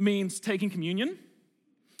means taking communion.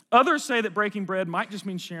 Others say that breaking bread might just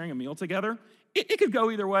mean sharing a meal together. It could go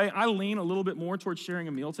either way. I lean a little bit more towards sharing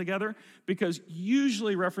a meal together because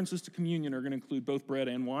usually references to communion are going to include both bread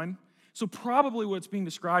and wine. So probably what's being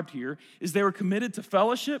described here is they were committed to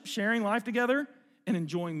fellowship, sharing life together, and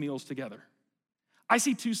enjoying meals together. I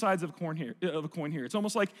see two sides of a coin here. It's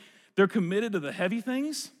almost like they're committed to the heavy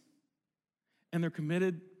things, and they're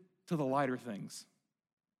committed to the lighter things.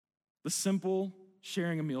 The simple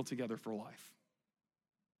sharing a meal together for life.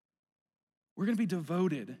 We're going to be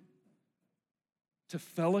devoted to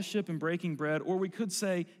fellowship and breaking bread, or we could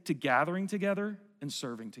say to gathering together and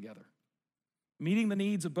serving together. Meeting the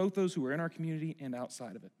needs of both those who are in our community and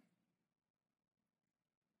outside of it.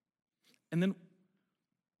 And then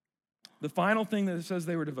the final thing that it says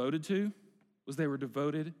they were devoted to was they were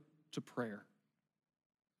devoted to prayer.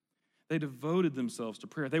 They devoted themselves to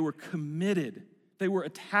prayer. They were committed. They were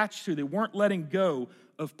attached to. They weren't letting go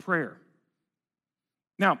of prayer.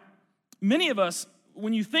 Now, many of us,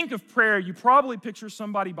 when you think of prayer, you probably picture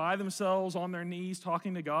somebody by themselves on their knees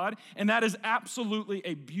talking to God, and that is absolutely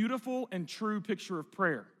a beautiful and true picture of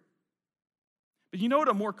prayer. But you know what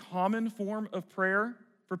a more common form of prayer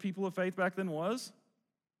for people of faith back then was?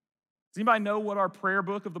 Does anybody know what our prayer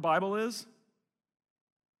book of the Bible is?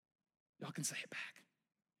 Y'all can say it back.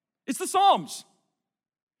 It's the Psalms.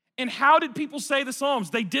 And how did people say the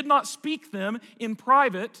Psalms? They did not speak them in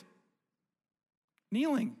private,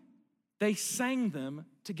 kneeling. They sang them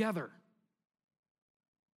together.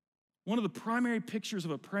 One of the primary pictures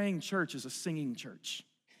of a praying church is a singing church.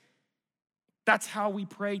 That's how we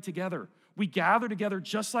pray together. We gather together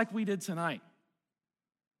just like we did tonight,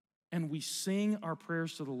 and we sing our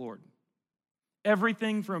prayers to the Lord.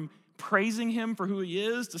 Everything from praising him for who he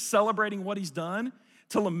is, to celebrating what he's done,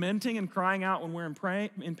 to lamenting and crying out when we're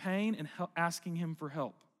in pain and asking him for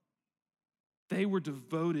help. They were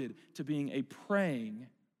devoted to being a praying,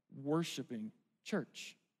 worshiping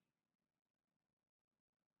church.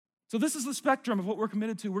 So this is the spectrum of what we're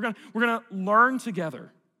committed to. We're gonna learn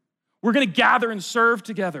together. We're gonna gather and serve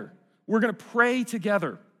together. We're gonna pray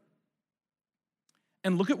together.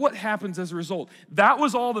 And look at what happens as a result. That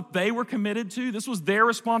was all that they were committed to. This was their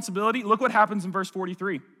responsibility. Look what happens in verse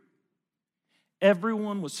 43.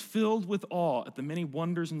 Everyone was filled with awe at the many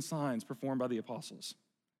wonders and signs performed by the apostles.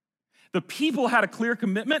 The people had a clear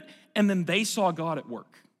commitment, and then they saw God at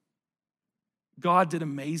work. God did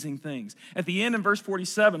amazing things. At the end in verse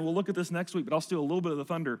 47, we'll look at this next week, but I'll steal a little bit of the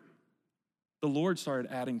thunder. The Lord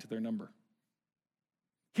started adding to their number.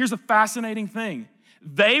 Here's a fascinating thing.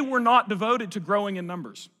 They were not devoted to growing in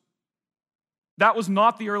numbers. That was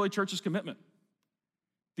not the early church's commitment.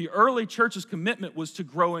 The early church's commitment was to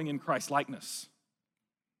growing in Christ-likeness.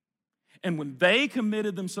 And when they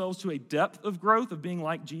committed themselves to a depth of growth of being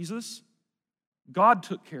like Jesus, God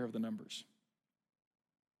took care of the numbers.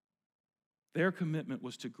 Their commitment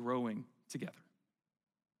was to growing together.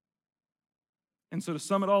 And so to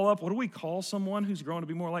sum it all up, what do we call someone who's growing to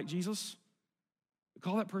be more like Jesus? We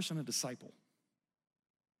call that person a disciple.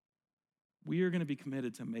 We are going to be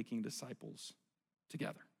committed to making disciples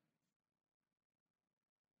together.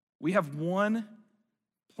 We have one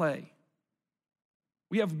play.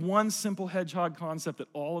 We have one simple hedgehog concept that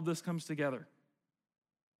all of this comes together.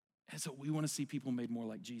 And so we want to see people made more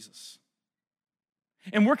like Jesus.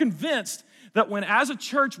 And we're convinced that when, as a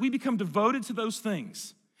church, we become devoted to those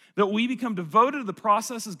things, that we become devoted to the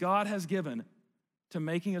processes God has given to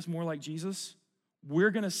making us more like Jesus,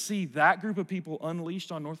 we're going to see that group of people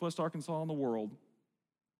unleashed on Northwest Arkansas and the world,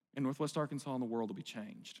 and Northwest Arkansas and the world will be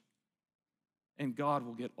changed. And God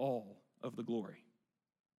will get all of the glory.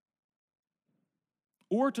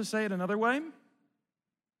 Or to say it another way,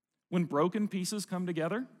 when broken pieces come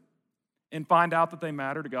together and find out that they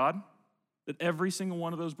matter to God, that every single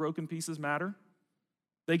one of those broken pieces matter,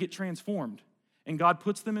 they get transformed. And God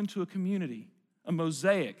puts them into a community, a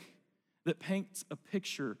mosaic that paints a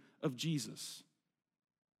picture of Jesus.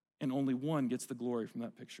 And only one gets the glory from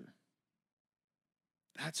that picture.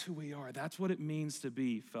 That's who we are. That's what it means to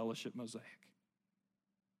be Fellowship Mosaic.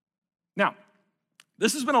 Now,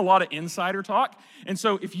 this has been a lot of insider talk. And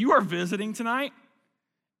so if you are visiting tonight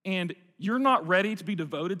and you're not ready to be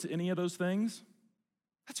devoted to any of those things,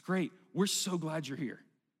 that's great. We're so glad you're here.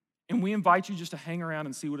 And we invite you just to hang around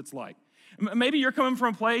and see what it's like. Maybe you're coming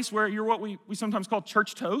from a place where you're what we sometimes call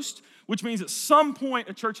church toast, which means at some point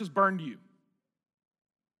a church has burned you.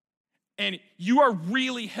 And you are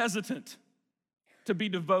really hesitant to be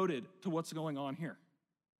devoted to what's going on here.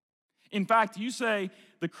 In fact, you say,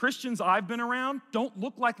 the Christians I've been around don't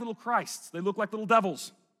look like little Christs. They look like little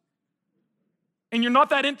devils. And you're not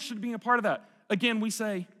that interested in being a part of that. Again, we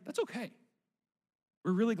say, that's okay.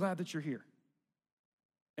 We're really glad that you're here.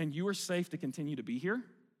 And you are safe to continue to be here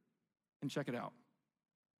and check it out.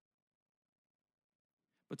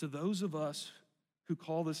 But to those of us who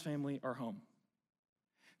call this family our home,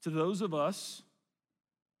 to those of us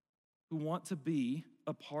who want to be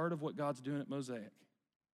a part of what God's doing at Mosaic,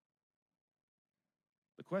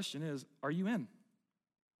 the question is, are you in?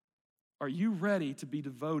 Are you ready to be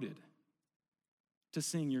devoted to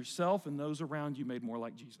seeing yourself and those around you made more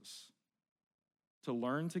like Jesus? To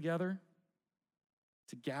learn together,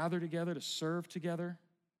 to gather together, to serve together,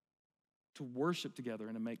 to worship together,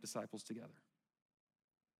 and to make disciples together.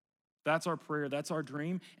 That's our prayer, that's our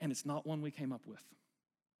dream, and it's not one we came up with.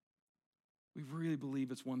 We really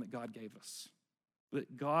believe it's one that God gave us,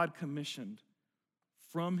 that God commissioned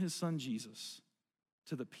from his son Jesus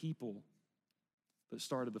to the people that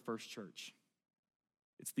started the first church.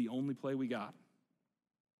 It's the only play we got,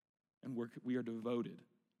 and we are devoted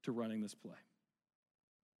to running this play.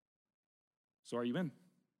 So are you in?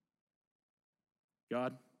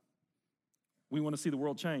 God, we want to see the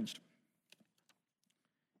world changed.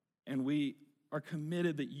 And we are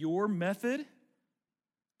committed that your method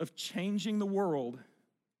of changing the world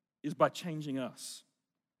is by changing us.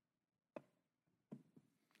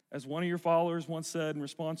 As one of your followers once said in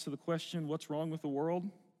response to the question, what's wrong with the world?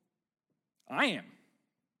 I am.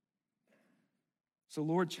 So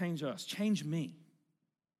Lord, change us. Change me.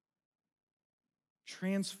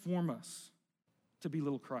 Transform us to be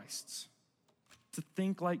little Christs, to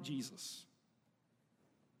think like Jesus,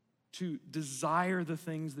 to desire the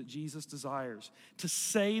things that Jesus desires, to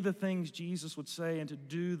say the things Jesus would say, and to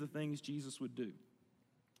do the things Jesus would do.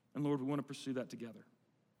 And Lord, we want to pursue that together.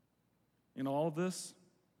 In all of this,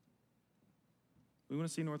 we want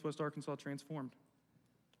to see Northwest Arkansas transformed.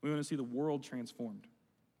 We want to see the world transformed.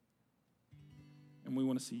 And we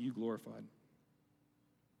want to see you glorified.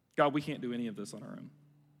 God, we can't do any of this on our own.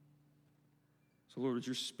 So Lord, would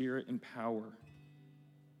your Spirit empower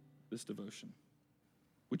this devotion?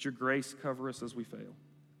 Would your grace cover us as we fail?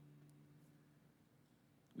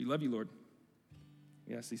 We love you, Lord.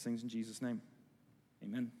 We ask these things in Jesus' name.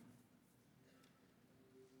 Amen.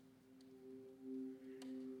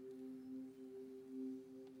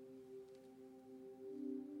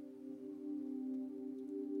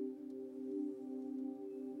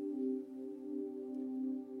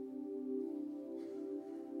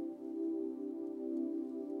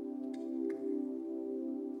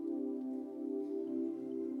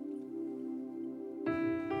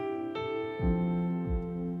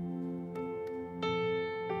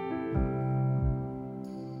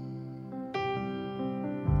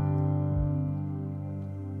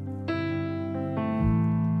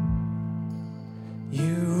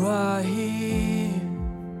 You are here,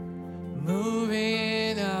 moving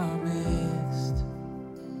in our midst.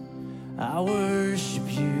 I worship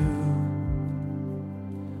you.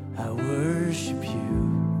 I worship you.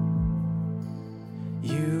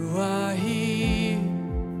 You are here,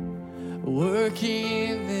 working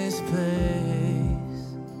in this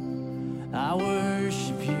place. I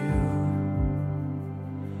worship you.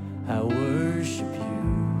 I worship you.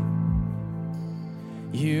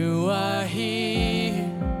 You are here,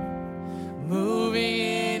 moving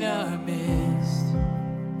in our midst.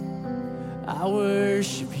 I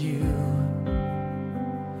worship you.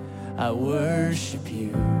 I worship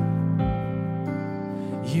you.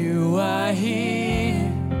 You are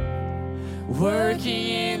here, working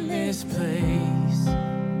in this place.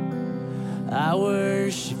 I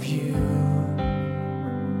worship you.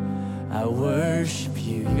 I worship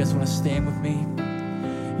you. You guys want to stand with me?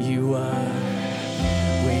 You are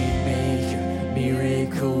Waymaker,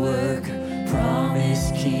 miracle worker,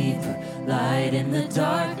 promise keeper, light in the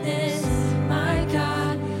darkness. My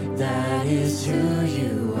God, that is who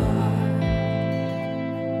you are.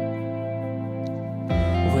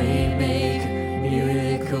 Waymaker,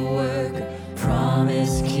 miracle worker,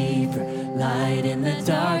 promise keeper, light in the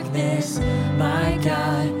darkness. My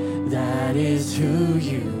God, that is who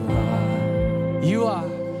you are.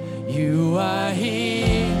 You are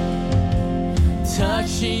here,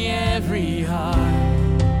 touching every heart.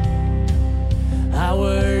 I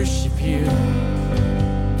worship you.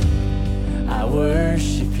 I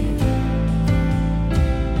worship you.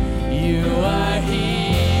 You are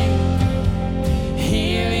here,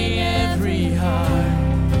 healing every heart.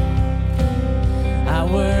 I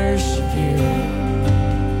worship you.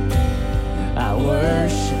 I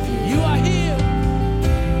worship you. You are here.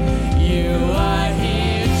 You are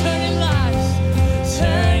here, turning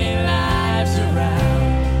lives around.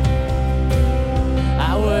 I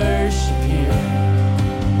worship you.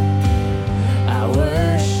 I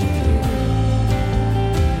worship you.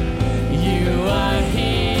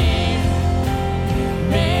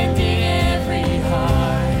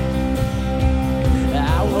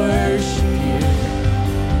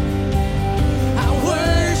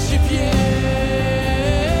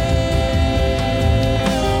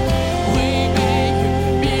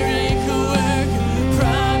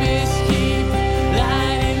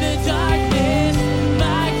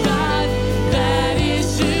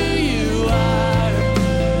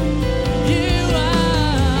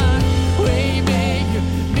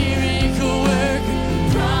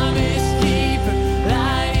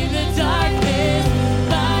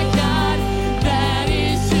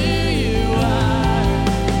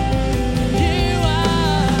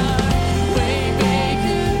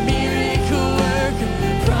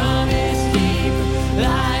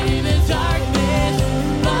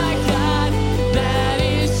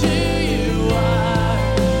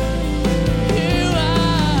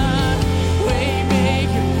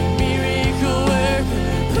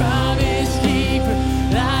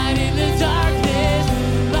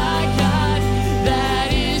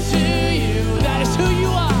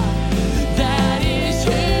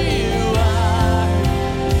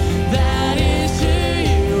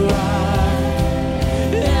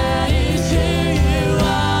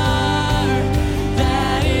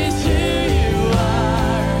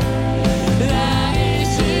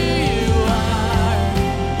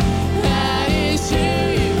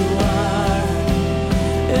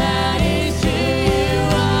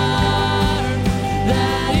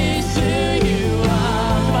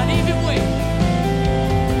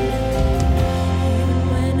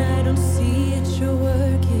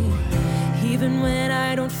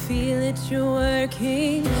 you're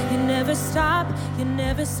working. You never stop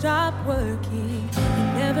working.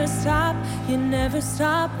 You never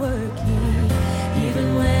stop working.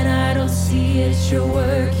 Even when I don't see it, you're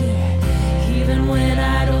working. Even when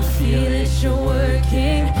I don't feel it, you're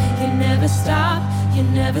working. You never stop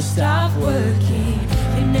working.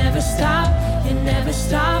 You never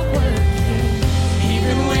stop working.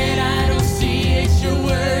 Even when I don't see it, you're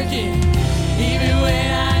working. Even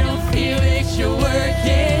when I don't feel it, you're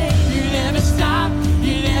working. You never stop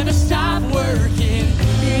working.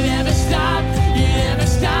 You never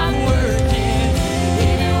stop working.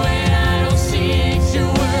 Even when I don't see it,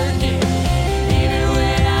 you're working. Even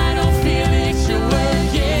when I don't feel it, you're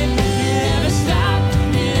working. You never stop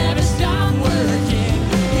working.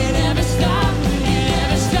 You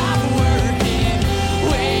never stop working.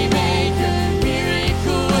 Waymaker,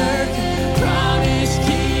 miracle worker, promise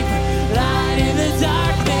keeper, light in the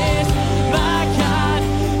darkness. My God,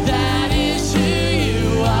 that is who you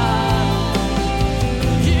are.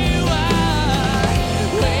 You are.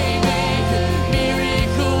 Waymaker,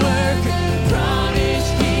 miracle worker, promise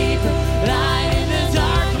keeper, light in the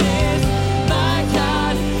darkness. My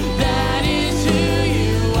God, that is who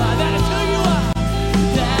you are. That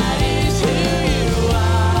is who you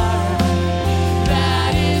are.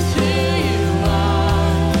 That is who you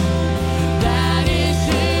are. That is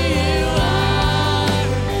who you are.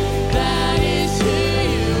 That is who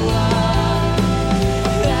you are.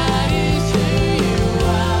 That is who you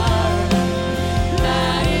are.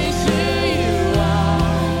 That is who you are.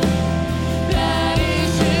 That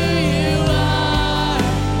is who you are.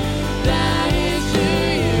 That is who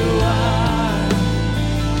you are.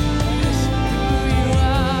 That is who you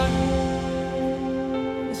are.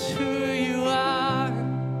 That's who you are.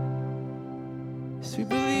 Yes, we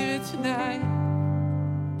believe it tonight.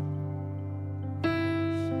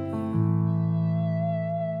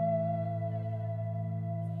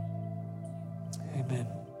 Amen.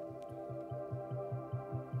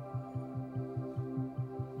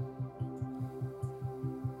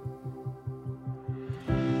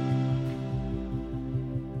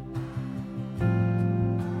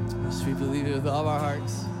 Yes, we believe it with all of our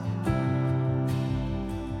hearts.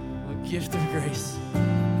 What gift of grace.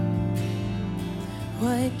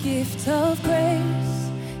 What gift of grace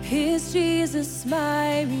is Jesus,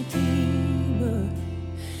 my Redeemer?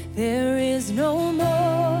 There is no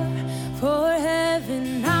more for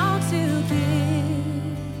heaven now to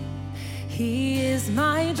give. He is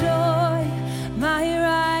my joy, my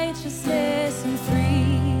righteousness and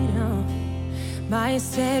freedom, my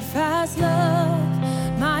steadfast love,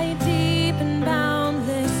 my deep and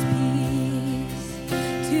boundless peace.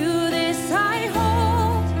 To this I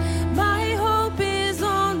hold, my hope is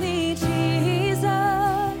only Jesus.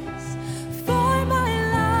 For my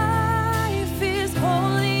life is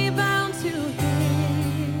wholly bound to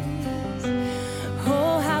His.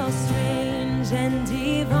 Oh, how strange and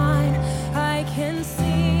divine, I can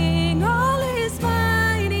sing all is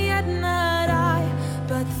mine, yet not I,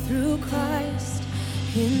 but through Christ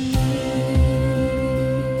in me.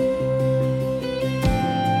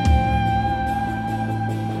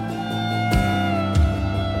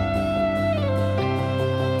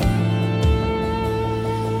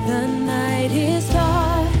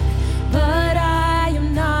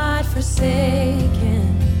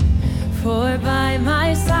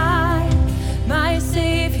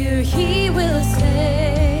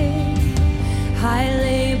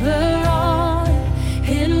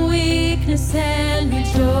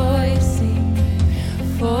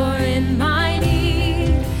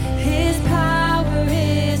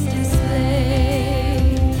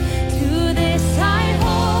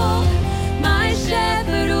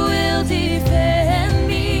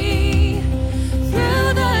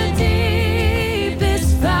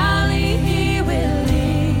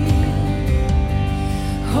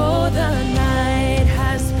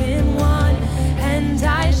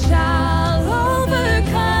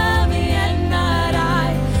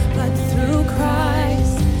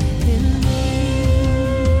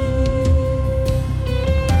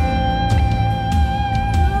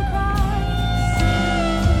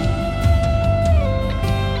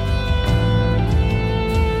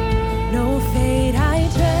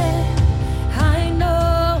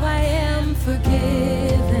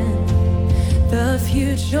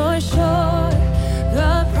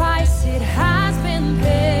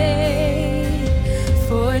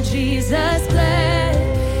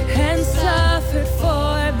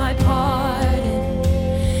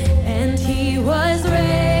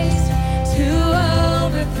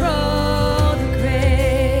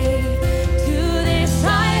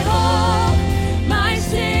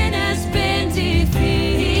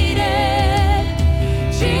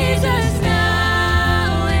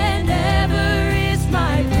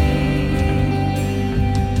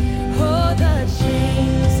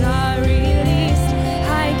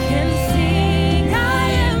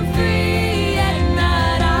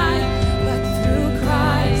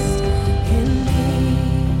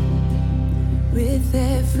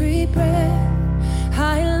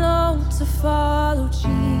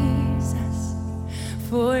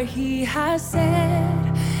 has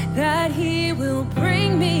said that he will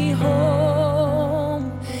bring me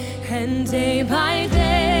home, and day by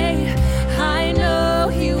day I know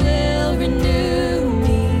he will renew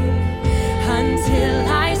me until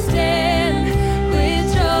I stand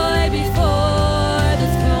with joy before the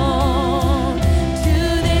throne. To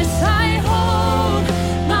this I hold,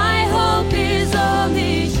 my hope is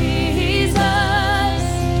only Jesus.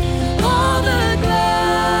 All the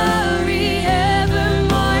glory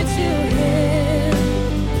evermore to him.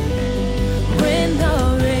 When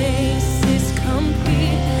the race is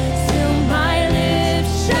complete, still my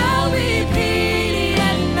lips shall repeat,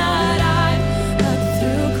 yet not I, but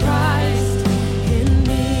through Christ in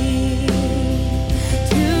me.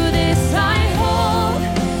 To this I hold,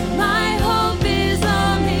 my hope is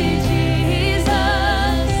only Jesus.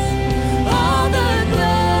 All the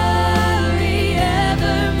glory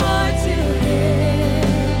evermore to him.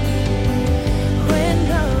 When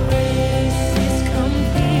the race is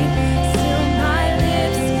complete, still my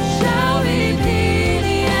lips shall repeat,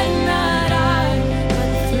 yet not I,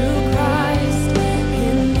 but through Christ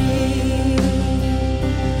in me.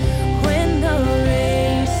 When the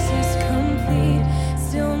race is complete,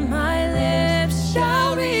 still my lips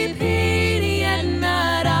shall repeat, yet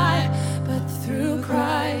not I, but through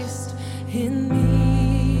Christ in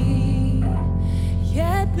me.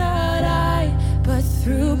 Yet not I, but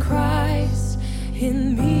through Christ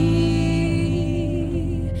in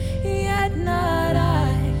me. Yet not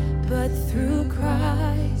I, but through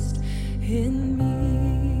Christ in me.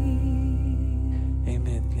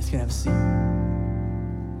 Amen. You guys can have a seat.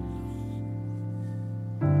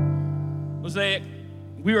 Mosaic,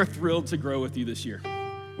 we are thrilled to grow with you this year.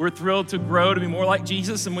 We're thrilled to grow to be more like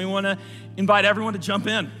Jesus, and we want to invite everyone to jump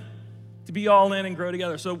in, to be all in and grow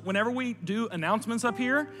together. So whenever we do announcements up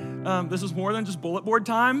here, this is more than just bullet board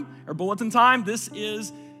time or bulletin time. This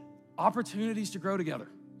is opportunities to grow together.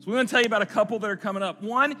 So we want to tell you about a couple that are coming up.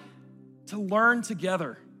 One, to learn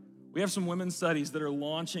together. We have some women's studies that are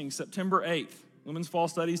launching September 8th. Women's Fall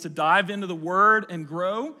Studies, to dive into the Word and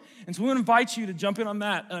grow. And so we want to invite you to jump in on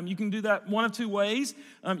that. You can do that one of two ways.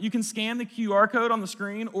 You can scan the QR code on the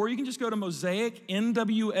screen, or you can just go to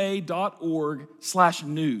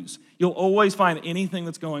mosaicnwa.org/news. You'll always find anything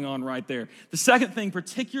that's going on right there. The second thing,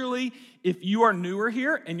 particularly if you are newer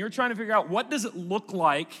here and you're trying to figure out what does it look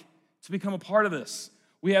like to become a part of this,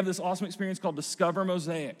 we have this awesome experience called Discover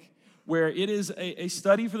Mosaic, where it is a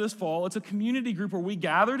study for this fall. It's a community group where we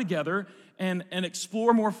gather together and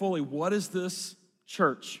explore more fully, what is this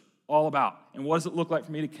church all about? And what does it look like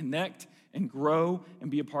for me to connect and grow and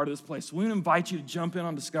be a part of this place? So we want to invite you to jump in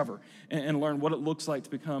on Discover and learn what it looks like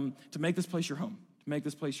to make this place your home, to make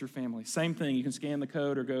this place your family. Same thing, you can scan the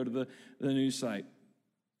code or go to the news site.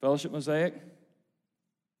 Fellowship Mosaic,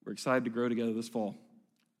 we're excited to grow together this fall.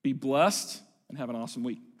 Be blessed and have an awesome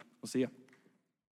week. We'll see you.